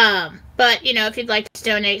 But if you'd like to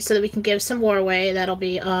donate so that we can give some more away, that'll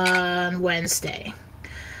be on Wednesday.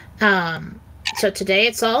 So today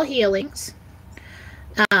it's all healings.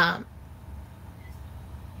 Our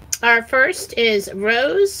first is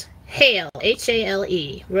Rose Hale,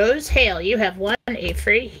 Hale. Rose Hale, you have won a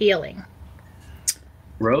free healing.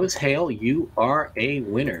 Rose Hale, you are a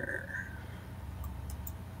winner.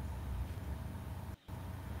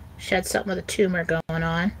 She had something with a tumor going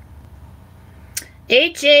on.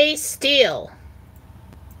 AJ Steele,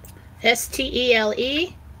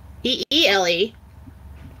 Stele, Eele.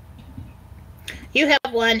 You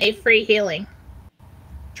have won a free healing.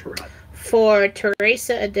 For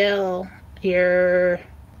Teresa Adele, or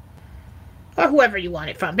whoever you want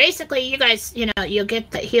it from. Basically, you guys, you'll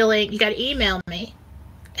get the healing. You got to email me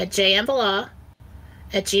at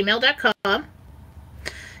jmbala@gmail.com.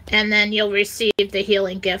 And then you'll receive the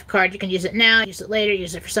healing gift card. You can use it now, use it later,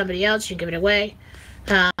 use it for somebody else. You can give it away.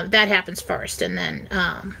 That happens first. And then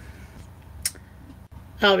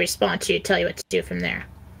I'll respond to you, tell you what to do from there.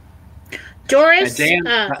 Doris.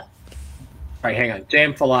 All right, hang on.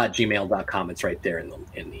 jamfala@gmail.com. It's right there in the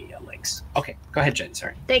links. Okay, go ahead, Jen.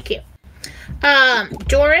 Sorry. Thank you.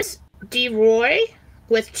 Doris DeRoy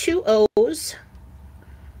with 2 O's.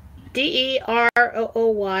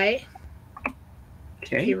 DEROOY.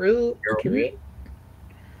 Okay. You're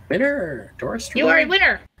winner, Doris. You are a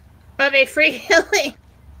winner of a free healing.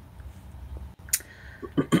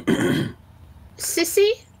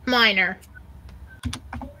 Sissy Minor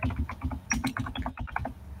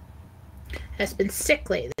has been sick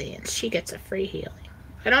lately, and she gets a free healing.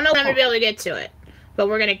 I don't know when I'm going to be able to get to it, but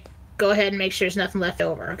we're going to go ahead and make sure there's nothing left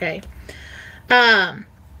over, okay? Because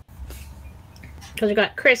we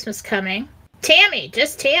got Christmas coming. Tammy,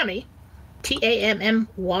 just Tammy,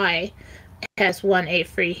 TAMMY, has won a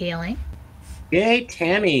free healing. Yay,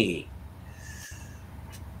 Tammy.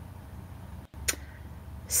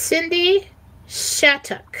 Cindy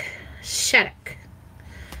Shattuck, SHATTUCK,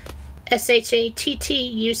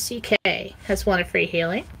 has won a free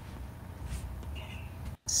healing.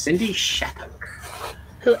 Cindy Shattuck,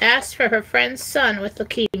 who asked for her friend's son with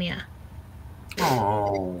leukemia.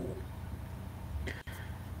 Oh.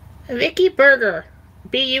 Vicky Berger,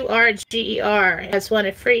 BURGER, has won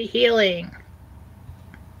a free healing.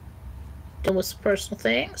 Deal with some personal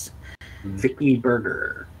things. Vicky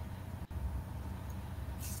Berger.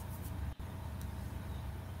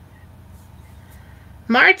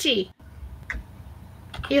 Margie,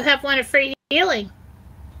 you have won a free healing.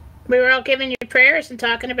 We were all giving you prayers and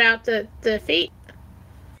talking about the feet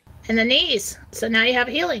and the knees. So now you have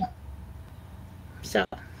healing. So.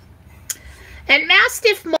 And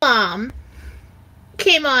Mastiff Mom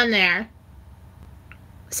came on there.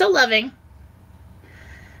 So loving.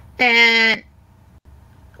 And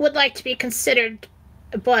would like to be considered,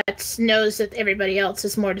 but knows that everybody else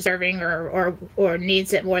is more deserving or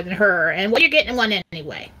needs it more than her. And well, you're getting one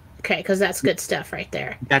anyway. Okay, because that's good stuff right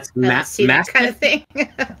there. That's that kind of thing.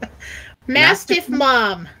 Mastiff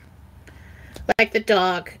Mom. Like the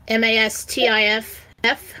dog. MASTIFF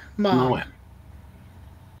Mom. Oh.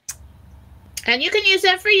 And you can use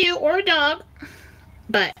that for you or a dog.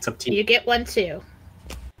 But it's up to you. You get one too.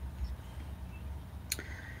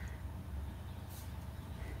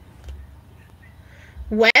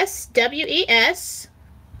 Wes, WES.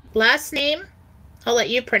 Last name, I'll let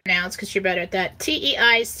you pronounce because you're better at that.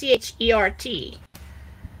 TEICHERT.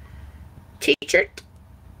 Teachert.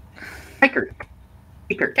 Tykert.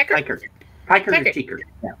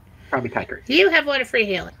 Yeah, probably Tykert. You have won a free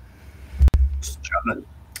healing. It's German.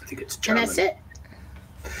 I think it's German. And that's it.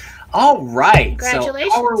 All right.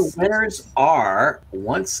 Congratulations. So our winners are,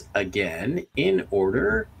 once again, in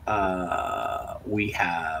order. We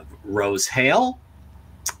have Rose Hale.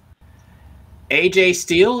 AJ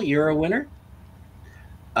Steele, you're a winner.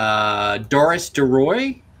 Doris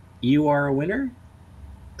DeRoy, you are a winner.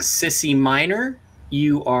 Sissy Minor,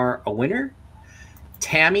 you are a winner.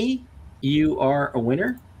 Tammy, you are a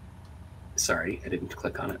winner. Sorry, I didn't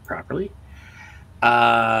click on it properly.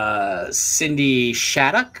 Cindy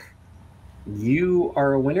Shattuck, you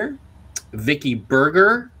are a winner. Vicky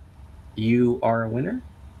Berger, you are a winner.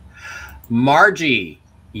 Margie,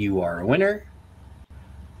 you are a winner.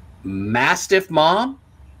 Mastiff Mom,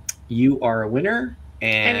 you are a winner.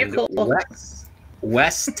 And you're cool.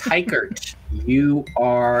 Wes Tykert, you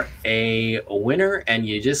are a winner. And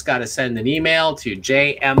you just got to send an email to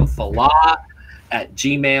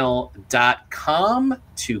jmfala@gmail.com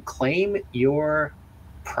to claim your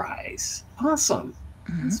prize. Awesome.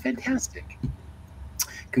 That's fantastic.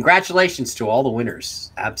 Congratulations to all the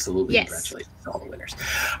winners. Absolutely. Yes. Congratulations to all the winners.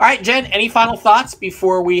 All right, Jen, any final thoughts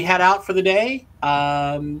before we head out for the day?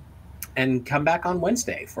 And come back on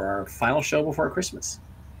Wednesday for our final show before Christmas.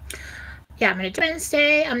 Yeah, I'm going to do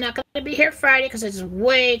Wednesday. I'm not going to be here Friday because there's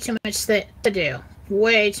way too much to do.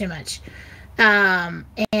 Way too much. But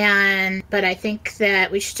I think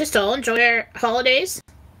that we should just all enjoy our holidays.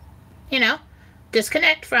 You know,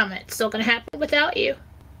 disconnect from it. It's still going to happen without you.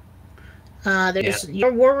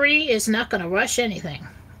 Your worry is not going to rush anything.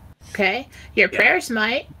 Okay? Your prayers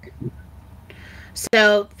might.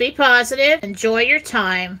 So be positive. Enjoy your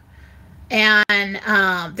time. And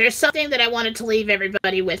there's something that I wanted to leave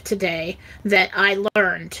everybody with today that I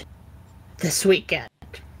learned this weekend.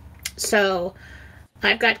 So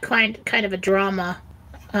I've got kind of a drama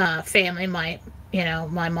family. My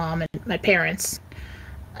mom and my parents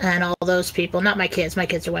and all those people. Not my kids. My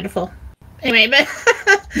kids are wonderful. Anyway, but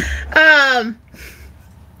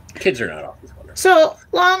kids are not always wonderful. So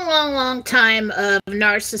long time of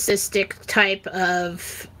narcissistic type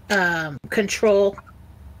of control.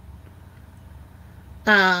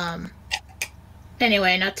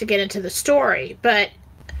 Anyway, not to get into the story, but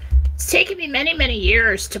it's taken me many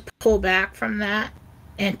years to pull back from that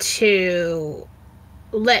and to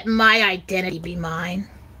let my identity be mine.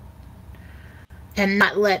 and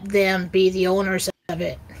not let them be the owners of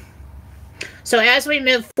it. So as we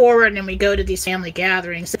move forward and we go to these family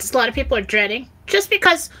gatherings, a lot of people are dreading, just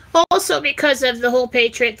because of the whole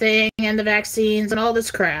Patriot thing and the vaccines and all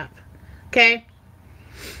this crap. Okay?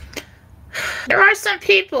 There are some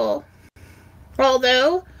people,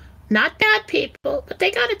 although not bad people, but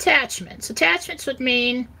they got attachments. Attachments would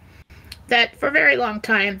mean that for a very long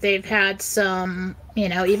time they've had some,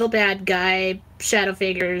 evil bad guy, shadow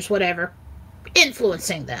figures, whatever,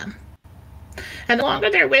 influencing them. And the longer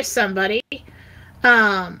they're with somebody,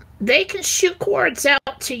 they can shoot cords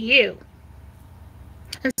out to you.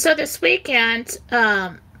 And so this weekend,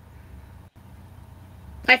 I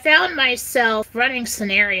found myself running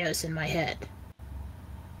scenarios in my head,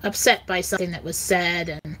 upset by something that was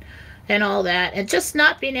said and all that, and just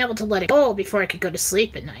not being able to let it go before I could go to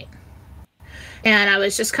sleep at night. And I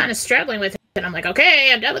was just kind of struggling with it. And I'm like,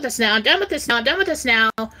 okay, I'm done with this now. I'm done with this now. I'm done with this now.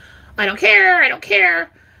 I don't care. I don't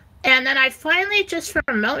care. And then I finally, just for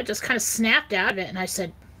a moment, just kind of snapped out of it. And I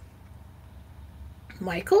said,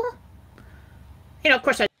 Michael? Of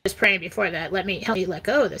course, I was praying before that. Help me let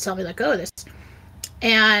go of this. Help me let go of this.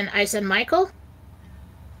 And I said, Michael,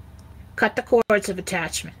 cut the cords of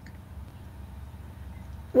attachment.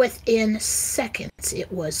 Within seconds,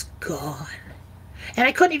 it was gone. And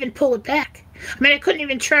I couldn't even pull it back. I couldn't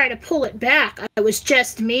even try to pull it back. It was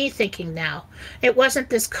just me thinking now. It wasn't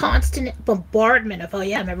this constant bombardment of, oh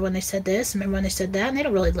yeah, remember when they said this? Remember when they said that? And they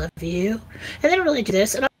don't really love you. And they don't really do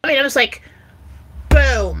this. And I was like,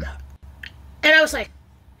 boom. And I was like,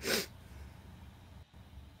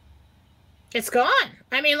 it's gone.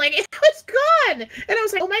 It was gone. And I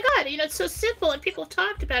was like, oh my God, it's so simple. And people have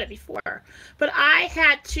talked about it before. But I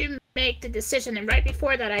had to make the decision. And right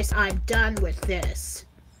before that, I said, I'm done with this.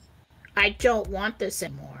 I don't want this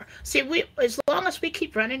anymore. See, as long as we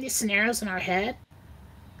keep running these scenarios in our head,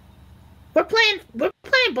 we're playing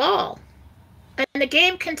ball. And the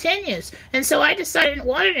game continues. And so I decided I didn't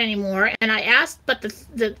want it anymore. And I asked, but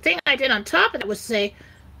the thing I did on top of it was say,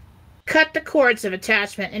 cut the cords of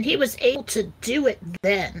attachment. And he was able to do it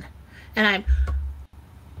then. And I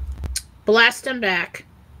blast him back.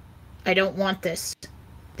 I don't want this.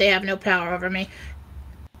 They have no power over me.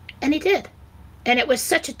 And he did. And it was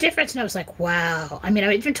such a difference. And I was like, wow. I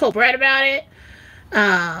even told Brett about it.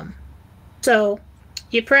 So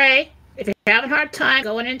you pray. If you're having a hard time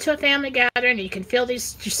going into a family gathering, and you can feel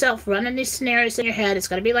yourself running these scenarios in your head. It's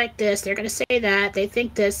going to be like this. They're going to say that. They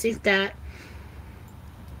think this, think that.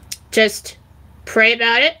 Just pray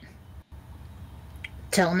about it.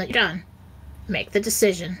 Tell them that you're done. Make the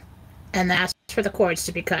decision. And then ask for the cords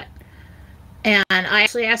to be cut. And I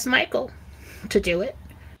actually asked Michael to do it.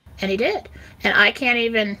 And he did. And I can't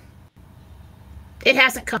even... It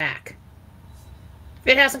hasn't come back.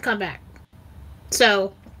 It hasn't come back.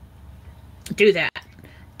 So, do that.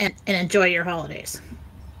 And enjoy your holidays.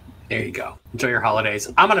 There you go. Enjoy your holidays.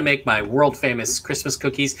 I'm going to make my world-famous Christmas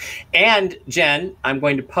cookies. And, Jen, I'm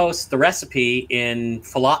going to post the recipe on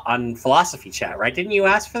Philosophy Chat, right? Didn't you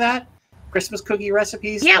ask for that? Christmas cookie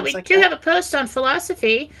recipes? Yeah, we do have a post on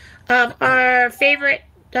Philosophy of our favorite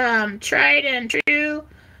tried and true...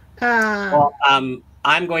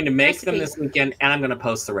 I'm going to make recipe. them this weekend, and I'm going to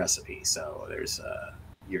post the recipe. So there's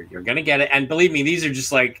you're going to get it, and believe me, these are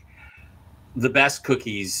just like the best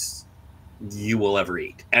cookies you will ever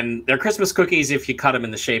eat. And they're Christmas cookies if you cut them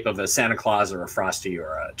in the shape of a Santa Claus or a Frosty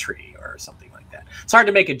or a tree or something like that. It's hard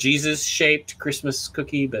to make a Jesus-shaped Christmas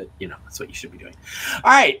cookie, but that's what you should be doing.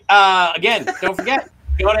 All right, again, don't forget.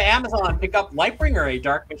 Go to Amazon, pick up Lightbringer, a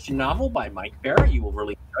dark fiction novel by Mike Barra. You will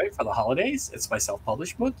really enjoy it for the holidays. It's my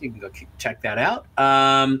self-published book. You can go check that out.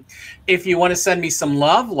 If you want to send me some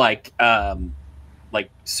love, like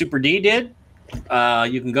Super D did,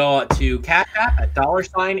 you can go to Cash App at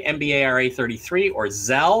 $MBARA33 or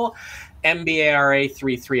Zelle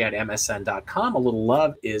MBARA33 at MSN.com. A little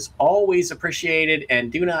love is always appreciated.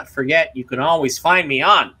 And do not forget, you can always find me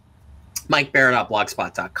on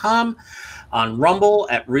MikeBarra.blogspot.com. On Rumble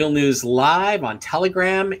at Real News Live. On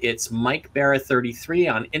Telegram, it's Mike Barra 33.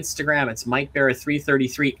 On Instagram, it's Mike Barra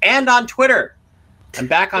 333. And on Twitter. I'm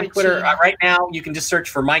back on Twitter right now. You can just search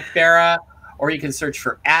for Mike Barra, or you can search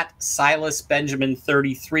for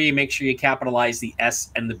 @SilasBenjamin33. Make sure you capitalize the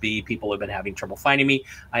S and the B. People have been having trouble finding me.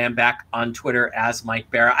 I am back on Twitter as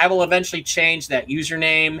Mike Barra. I will eventually change that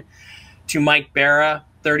username to Mike Barra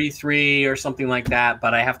 33 or something like that,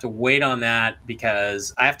 but I have to wait on that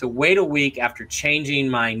because I have to wait a week after changing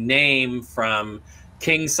my name from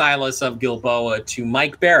King Silas of Gilboa to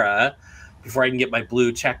Mike Barra before I can get my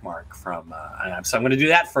blue check mark from so I'm going to do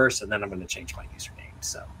that first, and then I'm going to change my username.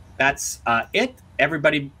 So that's it.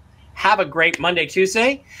 Everybody have a great Monday,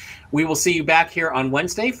 Tuesday. We will see you back here on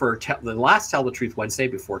Wednesday for the last Tell the Truth Wednesday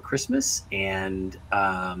before Christmas. And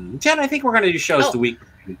Jen, I think we're going to do shows the week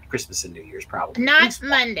between Christmas and New Year's, probably. Not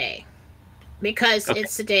Monday, because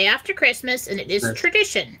it's the day after Christmas, and it is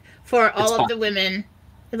tradition for all of the women,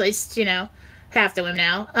 at least, half the women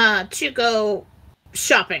now, to go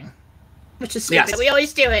shopping, which is stupid. Yes. We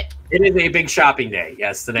always do it. It is a big shopping day.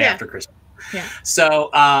 Yes, the day after Christmas. Yeah. So,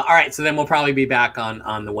 all right. So then we'll probably be back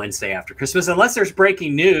on the Wednesday after Christmas, unless there's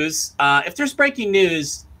breaking news. If there's breaking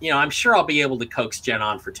news, I'm sure I'll be able to coax Jen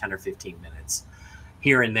on for 10 or 15 minutes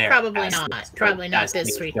here and there. Probably not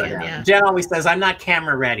this weekend. Yeah. Jen always says, "I'm not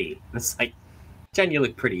camera ready." It's like, Jen, you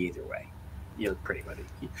look pretty either way. You look pretty ready.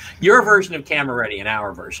 Your version of camera ready and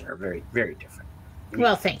our version are very, very different.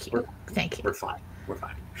 Well, thank you. Thank you. We're fine. We're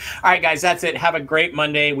fine. All right, guys, that's it. Have a great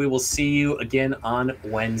Monday. We will see you again on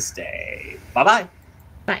Wednesday. Bye-bye.